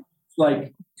 People think it's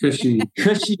like cushy.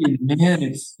 Man,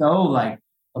 it's so like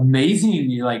amazing.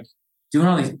 You're like doing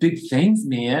all these big things,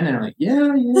 man. And I'm like,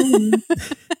 yeah.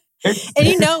 And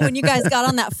you know, when you guys got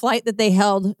on that flight that they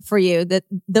held for you, that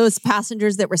those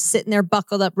passengers that were sitting there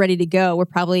buckled up, ready to go, were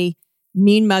probably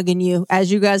mean mugging you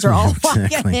as you guys are all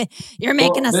walking. You're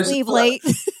making us leave late.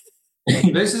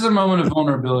 This is a moment of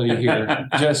vulnerability here,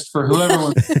 just for whoever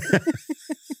wants.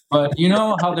 But you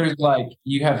know how there's like,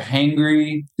 you have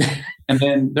hangry, and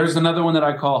then there's another one that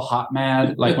I call hot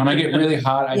mad. Like when I get really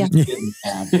hot, I just get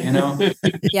mad, you know?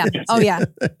 Yeah. Oh, yeah.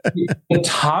 The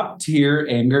top tier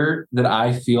anger that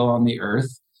I feel on the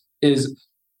earth is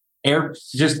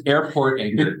airport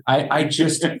anger. I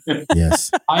just, yes.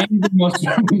 I am the most,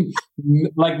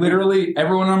 like literally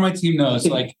everyone on my team knows,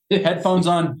 like headphones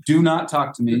on, do not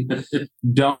talk to me.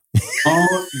 Don't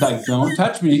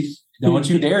touch me. Don't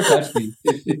you dare touch me.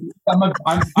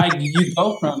 You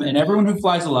go from, and everyone who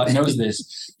flies a lot knows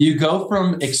this, you go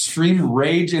from extreme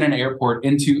rage in an airport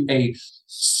into a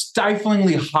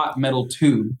stiflingly hot metal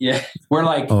tube. Yeah. Where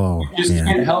like, you just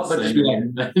can't help but be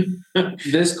like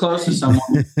this close to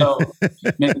someone. So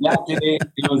man, that day,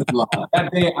 it was a lot.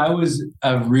 That day, I was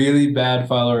a really bad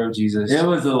follower of Jesus. It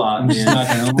was a lot,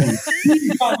 man.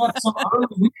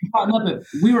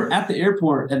 We were at the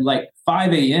airport at like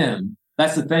 5 a.m.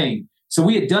 That's the thing. So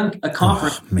we had done a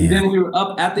conference, and then we were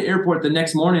up at the airport the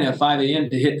next morning at 5 a.m.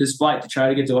 to hit this flight to try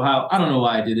to get to Ohio. I don't know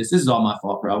why I did this. This is all my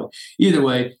fault, probably. Either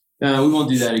way, we won't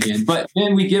do that again. But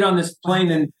then we get on this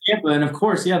plane in Tampa, and of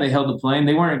course, they held the plane.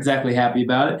 They weren't exactly happy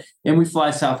about it. And we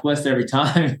fly Southwest every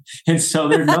time. And so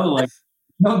there's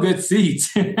no good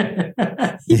seats.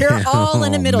 You're all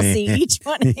in a middle seat, each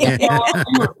one. We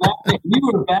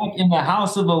were back in the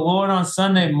house of the Lord on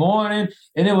Sunday morning,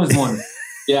 and it was wonderful.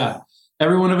 Yeah.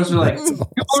 Every one of us were like, good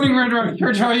morning, Red Rock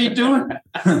Church. How are you doing?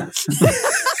 I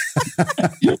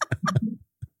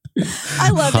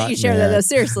love that you share that, though.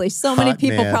 Seriously, so many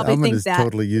people probably think that.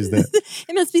 Totally use that.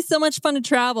 It must be so much fun to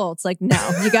travel. It's like, no,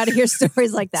 you got to hear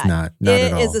stories like that. Not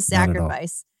it is a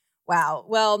sacrifice. Wow.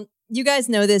 Well, you guys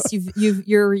know this.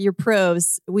 You're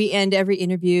pros. We end every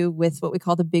interview with what we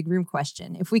call the big room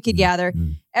question. If we could gather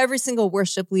every single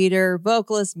worship leader,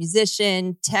 vocalist,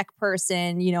 musician, tech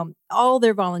person, all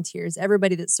their volunteers,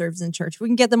 everybody that serves in church, we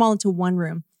can get them all into one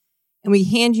room and we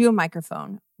hand you a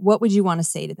microphone. What would you want to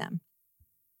say to them?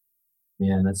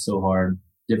 Man, that's so hard.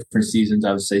 Different seasons,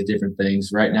 I would say different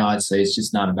things. Right now, I'd say it's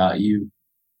just not about you.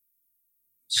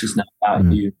 It's just not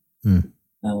about you.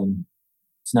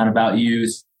 It's not about you.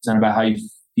 It's not about how you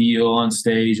feel on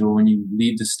stage or when you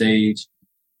leave the stage.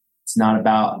 It's not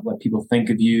about what people think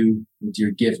of you with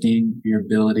your gifting, your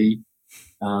ability.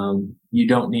 You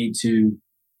don't need to.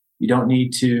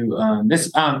 I'm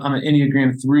an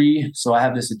Enneagram 3, so I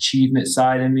have this achievement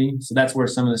side in me. So that's where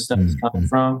some of the stuff is coming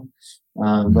from.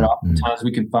 But oftentimes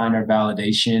we can find our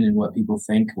validation in what people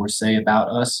think or say about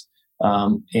us.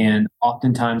 And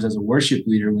oftentimes as a worship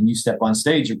leader, when you step on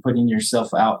stage, you're putting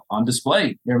yourself out on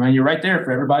display. You're right there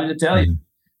for everybody to tell you.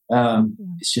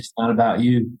 It's just not about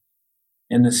you.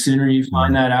 And the sooner you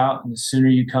find that out, and the sooner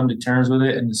you come to terms with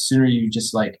it, and the sooner you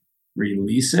just like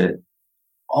release it,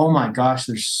 oh my gosh,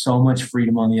 there's so much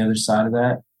freedom on the other side of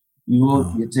that. You will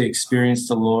get to experience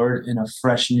the Lord in a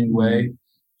fresh new way.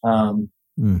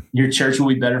 Your church will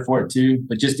be better for it too.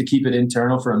 But just to keep it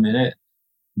internal for a minute,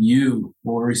 you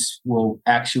will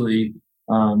actually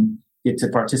get to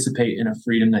participate in a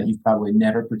freedom that you've probably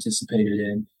never participated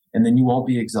in. And then you won't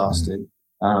be exhausted.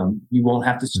 You won't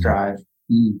have to strive.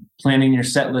 Planning your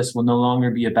set list will no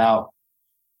longer be about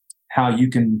how you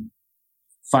can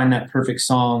find that perfect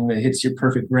song that hits your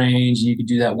perfect range. And you can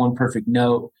do that one perfect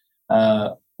note.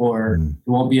 Or it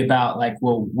won't be about like,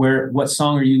 well, what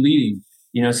song are you leading?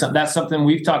 That's something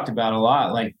we've talked about a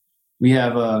lot. Like we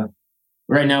have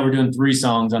right now we're doing 3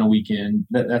 songs on a weekend.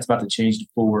 That's about to change to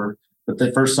 4. But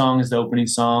the first song is the opening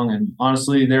song. And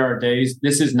honestly, there are days,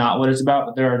 this is not what it's about,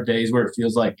 but there are days where it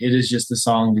feels like it is just a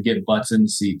song to get butts in the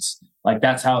seats. Like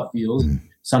that's how it feels.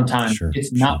 Sometimes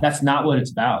that's not what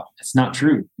it's about. It's not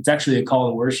true. It's actually a call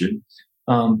to worship.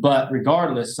 But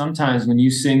regardless, sometimes when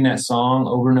you sing that song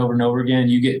over and over and over again,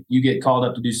 you get called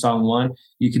up to do song 1,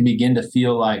 you can begin to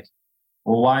feel like,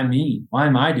 well, why me? Why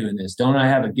am I doing this? Don't I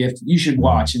have a gift? You should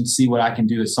watch and see what I can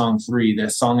do with song 3,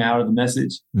 that song out of the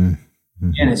message. And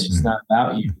it's just not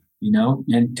about you,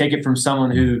 and take it from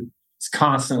someone who is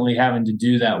constantly having to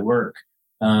do that work.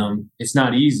 It's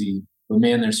not easy, but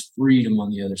man, there's freedom on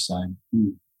the other side.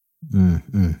 Man,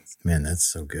 that's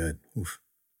so good. Oof.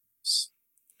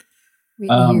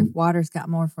 Your water's got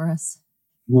more for us.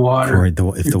 Water. If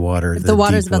the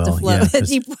water's about to flow. Yeah,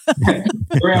 deep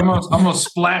I'm gonna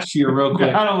splash you real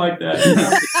quick. I don't like that.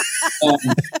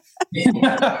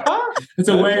 It's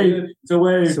a wave.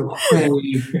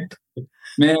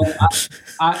 Man,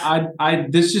 I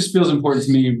this just feels important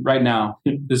to me right now.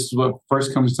 This is what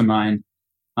first comes to mind.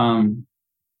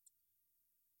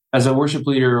 As a worship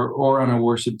leader or on a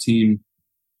worship team,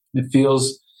 it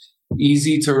feels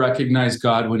easy to recognize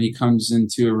God when he comes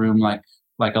into a room like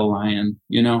a lion,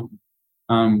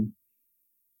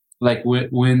 like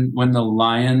when the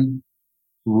lion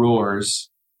roars,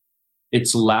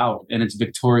 it's loud and it's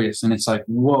victorious. And it's like,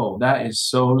 whoa, that is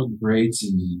so great.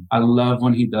 I love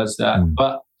when he does that.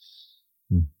 But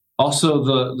also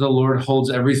the Lord holds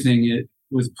everything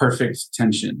with perfect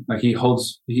tension. Like he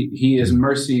is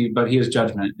mercy, but he is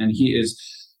judgment, and he is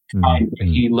kind, but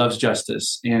he loves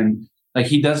justice. And like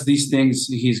he does these things,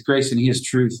 he's grace and he is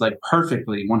truth, like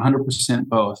perfectly, 100%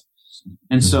 both.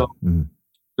 And so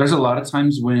there's a lot of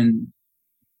times when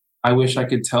I wish I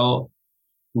could tell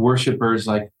worshipers,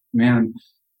 like, man,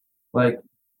 like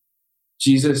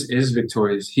Jesus is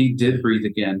victorious. He did breathe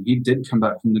again. He did come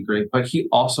back from the grave, but he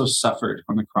also suffered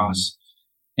on the cross.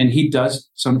 And he does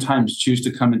sometimes choose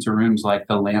to come into rooms like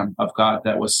the Lamb of God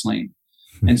that was slain.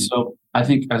 And so I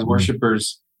think as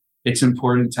worshipers, it's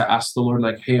important to ask the Lord,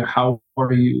 like, hey, how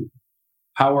are you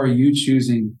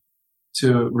choosing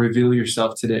to reveal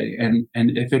yourself today? And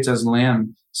if it's as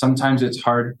Lamb, sometimes it's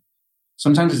hard.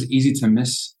 Sometimes it's easy to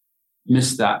miss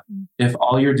that. If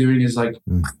all you're doing is like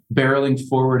barreling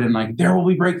forward and like, there will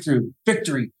be breakthrough,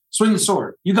 victory, swing the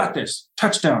sword, you got this,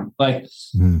 touchdown. Like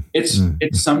it's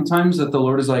sometimes that the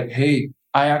Lord is like, hey,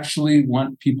 I actually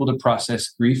want people to process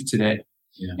grief today.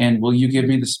 Yeah. And will you give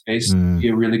me the space to be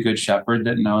a really good shepherd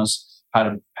that knows how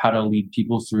to lead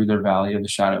people through their valley of the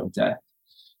shadow of death?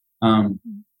 And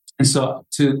so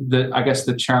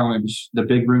the challenge, the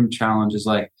big room challenge is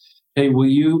like, hey, will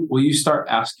you start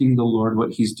asking the Lord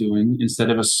what he's doing instead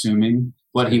of assuming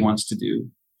what he wants to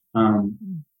do?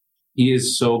 He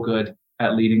is so good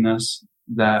at leading us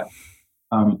that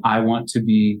I want to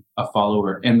be a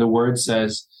follower. And the word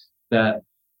says that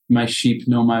my sheep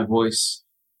know my voice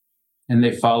and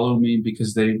they follow me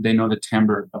because they know the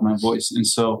timbre of my voice. And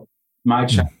so my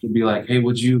challenge would be like, hey,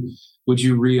 would you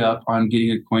re-up on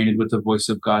getting acquainted with the voice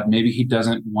of God? Maybe he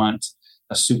doesn't want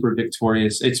a super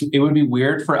victorious. It would be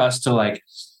weird for us to like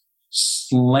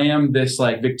slam this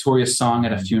like victorious song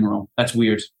at a funeral. That's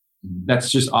weird. That's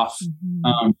just off.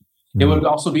 It would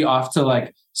also be off to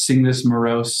like sing this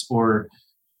morose or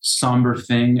somber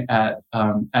thing at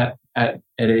a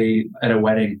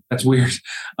wedding. That's weird.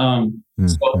 So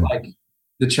like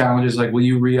the challenge is like, will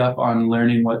you re-up on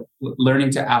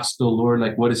learning to ask the Lord,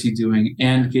 like, what is he doing,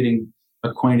 and getting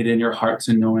acquainted in your heart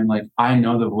to knowing, like, I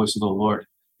know the voice of the Lord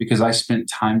because I spent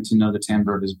time to know the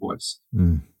timbre of his voice.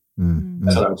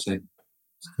 That's what I would say.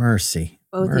 Mercy.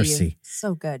 Both of you.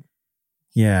 So good.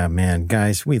 Yeah, man,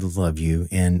 guys, we love you,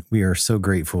 and we are so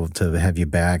grateful to have you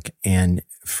back. And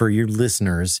for your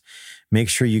listeners, make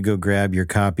sure you go grab your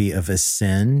copy of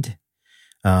Ascend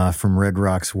from Red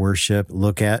Rocks Worship.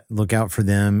 Look out for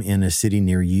them in a city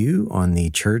near you on the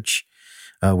Church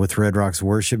with Red Rocks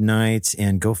Worship Nights,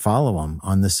 and go follow them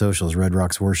on the socials, Red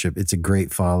Rocks Worship. It's a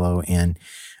great follow, and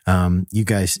you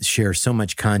guys share so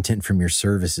much content from your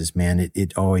services, man.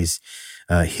 It always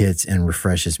hits and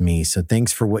refreshes me. So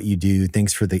thanks for what you do.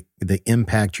 Thanks for the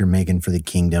impact you're making for the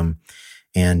kingdom.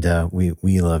 And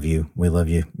we love you. We love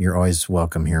you. You're always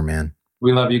welcome here, man.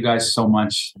 We love you guys so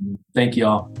much. Thank you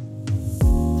all.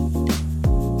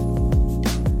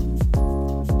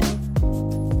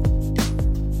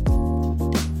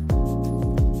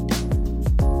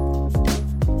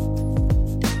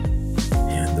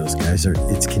 Man, those guys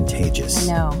it's contagious.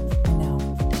 I know.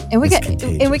 And we got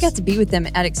to be with them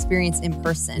at Experience in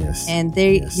person. Yes. And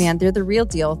they're the real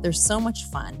deal. They're so much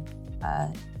fun.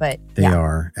 But they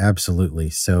are, absolutely.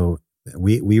 So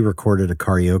we recorded a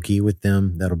karaoke with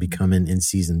them that'll be coming in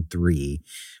season 3,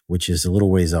 which is a little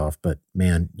ways off. But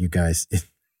man, you guys,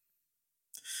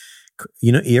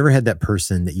 you ever had that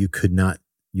person that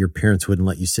your parents wouldn't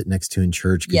let you sit next to in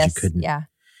church because you couldn't? Yeah.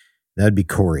 That'd be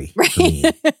Corey. Right. For me.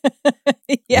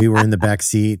 Yeah. We were in the back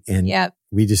seat and Yep.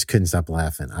 we just couldn't stop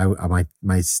laughing.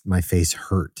 My face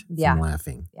hurt Yeah. from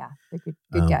laughing. Yeah. They're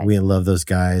good guys. We love those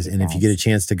guys. Good And if you guys. get a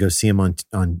chance to go see them on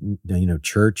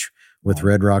church with Right.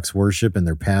 Red Rocks Worship and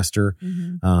their pastor,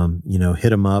 Mhm. hit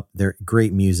them up. They're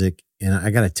great music. And I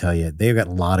got to tell you, they've got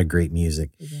a lot of great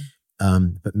music.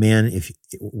 Mhm. But man,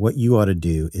 what you ought to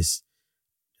do is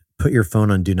put your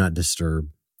phone on Do Not Disturb,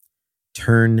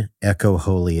 turn Echo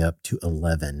Holy up to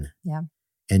 11, Yeah.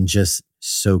 and just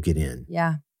soak it in.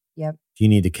 Yeah. Yep. If you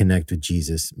need to connect with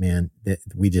Jesus, man,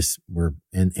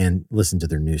 and listen to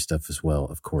their new stuff as well,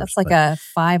 of course. That's like But a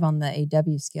 5 on the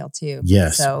AW scale too.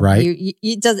 Yes, So right?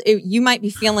 you might be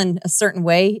feeling a certain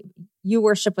way. You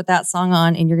worship with that song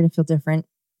on and you're going to feel different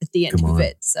at the end Come of on.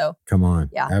 it. So come on.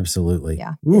 Yeah. Absolutely.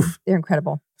 Yeah. Oof, they're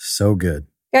incredible. so good.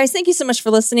 Guys, thank you so much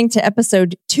for listening to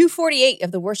episode 248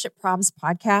 of the Worship Probs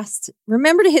podcast.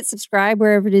 Remember to hit subscribe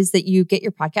wherever it is that you get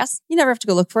your podcasts. You never have to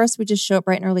go look for us. We just show up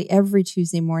bright and early every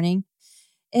Tuesday morning.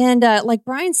 And like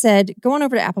Brian said, go on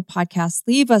over to Apple Podcasts,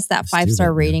 leave us that Let's do 5-star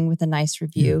that, man. rating with a nice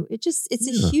review. It's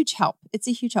Yeah. a huge help. It's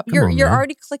a huge help. Come You're on, man.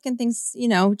 already clicking things,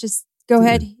 just go Dude,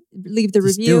 ahead, leave the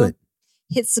Just review, do it.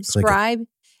 hit subscribe.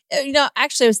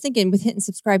 Actually, I was thinking with hitting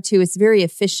subscribe too, it's very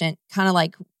efficient, kind of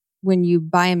like when you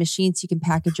buy a machine so you can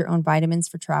package your own vitamins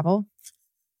for travel.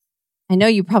 I know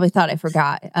you probably thought I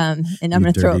forgot. And I'm You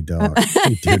going to throw dirty dog.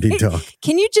 You dirty dog.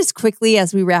 Can you just quickly,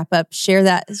 as we wrap up, share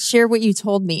what you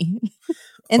told me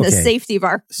in the Okay. safety of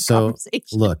our So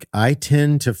conversation? look, I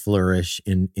tend to flourish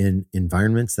in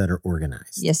environments that are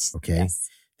organized. Yes. Okay. Yes.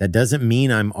 That doesn't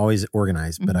mean I'm always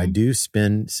organized, but I Mhm. do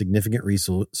spend significant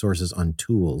resources on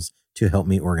tools to help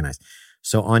me organize.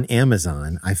 So on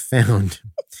Amazon, I found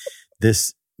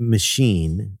this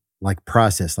machine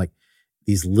process, like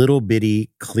these little bitty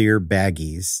clear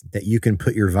baggies that you can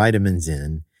put your vitamins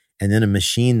in, and then a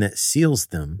machine that seals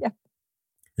them. Yeah.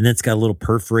 And then it's got a little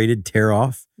perforated tear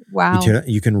off. Wow.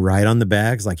 You can write on the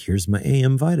bags, like, here's my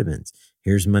AM vitamins.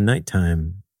 Here's my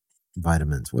nighttime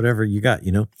vitamins, whatever you got,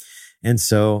 And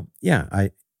so, yeah,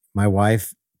 my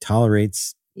wife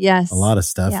tolerates Yes. a lot of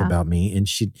stuff Yeah. about me, and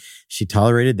she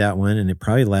tolerated that one, and it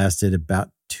probably lasted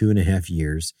about 2.5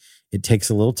 years. It takes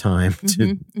a little time to,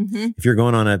 Mhm, mhm. if you're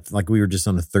going on we were just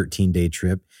on a 13-day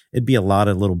trip, it'd be a lot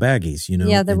of little baggies,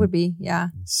 Yeah, there and would be. Yeah.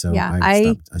 So Yeah,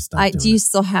 I stopped do doing you it.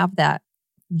 still have that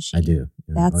machine? I do.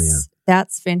 Yeah.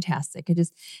 That's fantastic.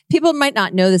 People might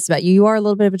not know this about you. You are a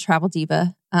little bit of a travel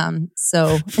diva.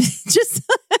 So just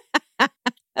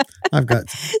I've got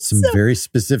some very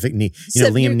specific needs.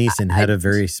 So Liam you're- Neeson had a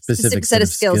very specific set of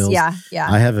skills. Yeah. Yeah.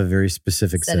 I have a very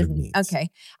specific set of needs. Okay.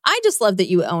 I just love that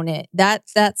you own it.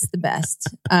 That's the best.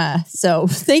 So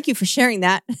thank you for sharing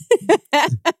that.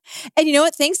 And you know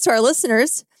what? Thanks to our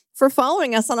listeners for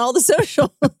following us on all the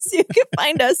socials. You can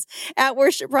find us at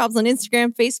Worship Probs on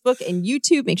Instagram, Facebook, and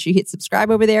YouTube. Make sure you hit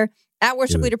subscribe over there. At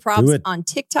Worship Do it. Leader Do Probs it. on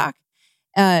TikTok.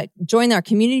 Join our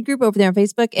community group over there on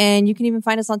Facebook. And you can even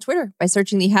find us on Twitter by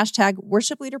searching the hashtag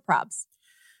Worship Leader Probs.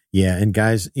 Yeah, and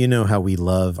guys, you know how we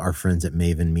love our friends at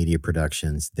Maven Media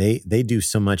Productions. They do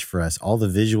so much for us. All the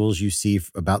visuals you see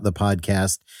about the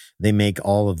podcast, they make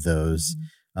all of those.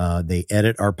 They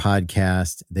edit our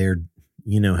podcast.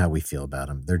 You know how we feel about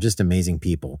them. They're just amazing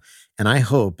people. And I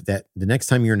hope that the next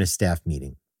time you're in a staff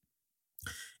meeting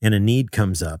and a need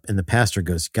comes up and the pastor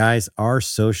goes, guys, our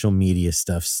social media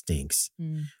stuff stinks.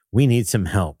 Mm. We need some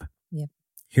help. Yep.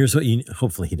 Here's what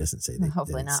hopefully he doesn't say that.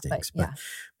 Hopefully that it not, stinks, but yeah.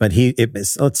 But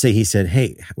let's say he said,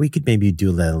 hey, we could maybe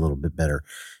do that a little bit better.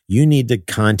 You need to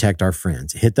contact our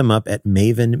friends. Hit them up at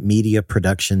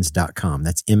mavenmediaproductions.com.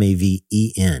 That's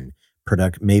MAVEN,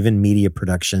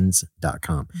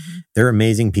 mavenmediaproductions.com. Mm-hmm. They're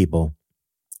amazing people.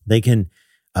 They can,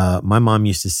 my mom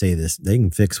used to say this, they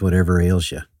can fix whatever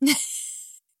ails you.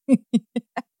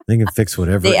 They can fix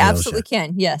whatever They ails absolutely you.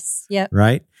 can. Yes. Yep.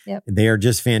 Right? Yep. They are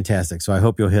just fantastic. So I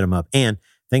hope you'll hit them up. And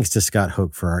thanks to Scott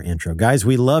Hoke for our intro. Guys,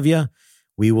 we love you.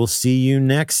 We will see you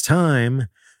next time.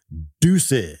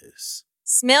 Deuces.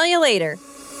 Smell you later.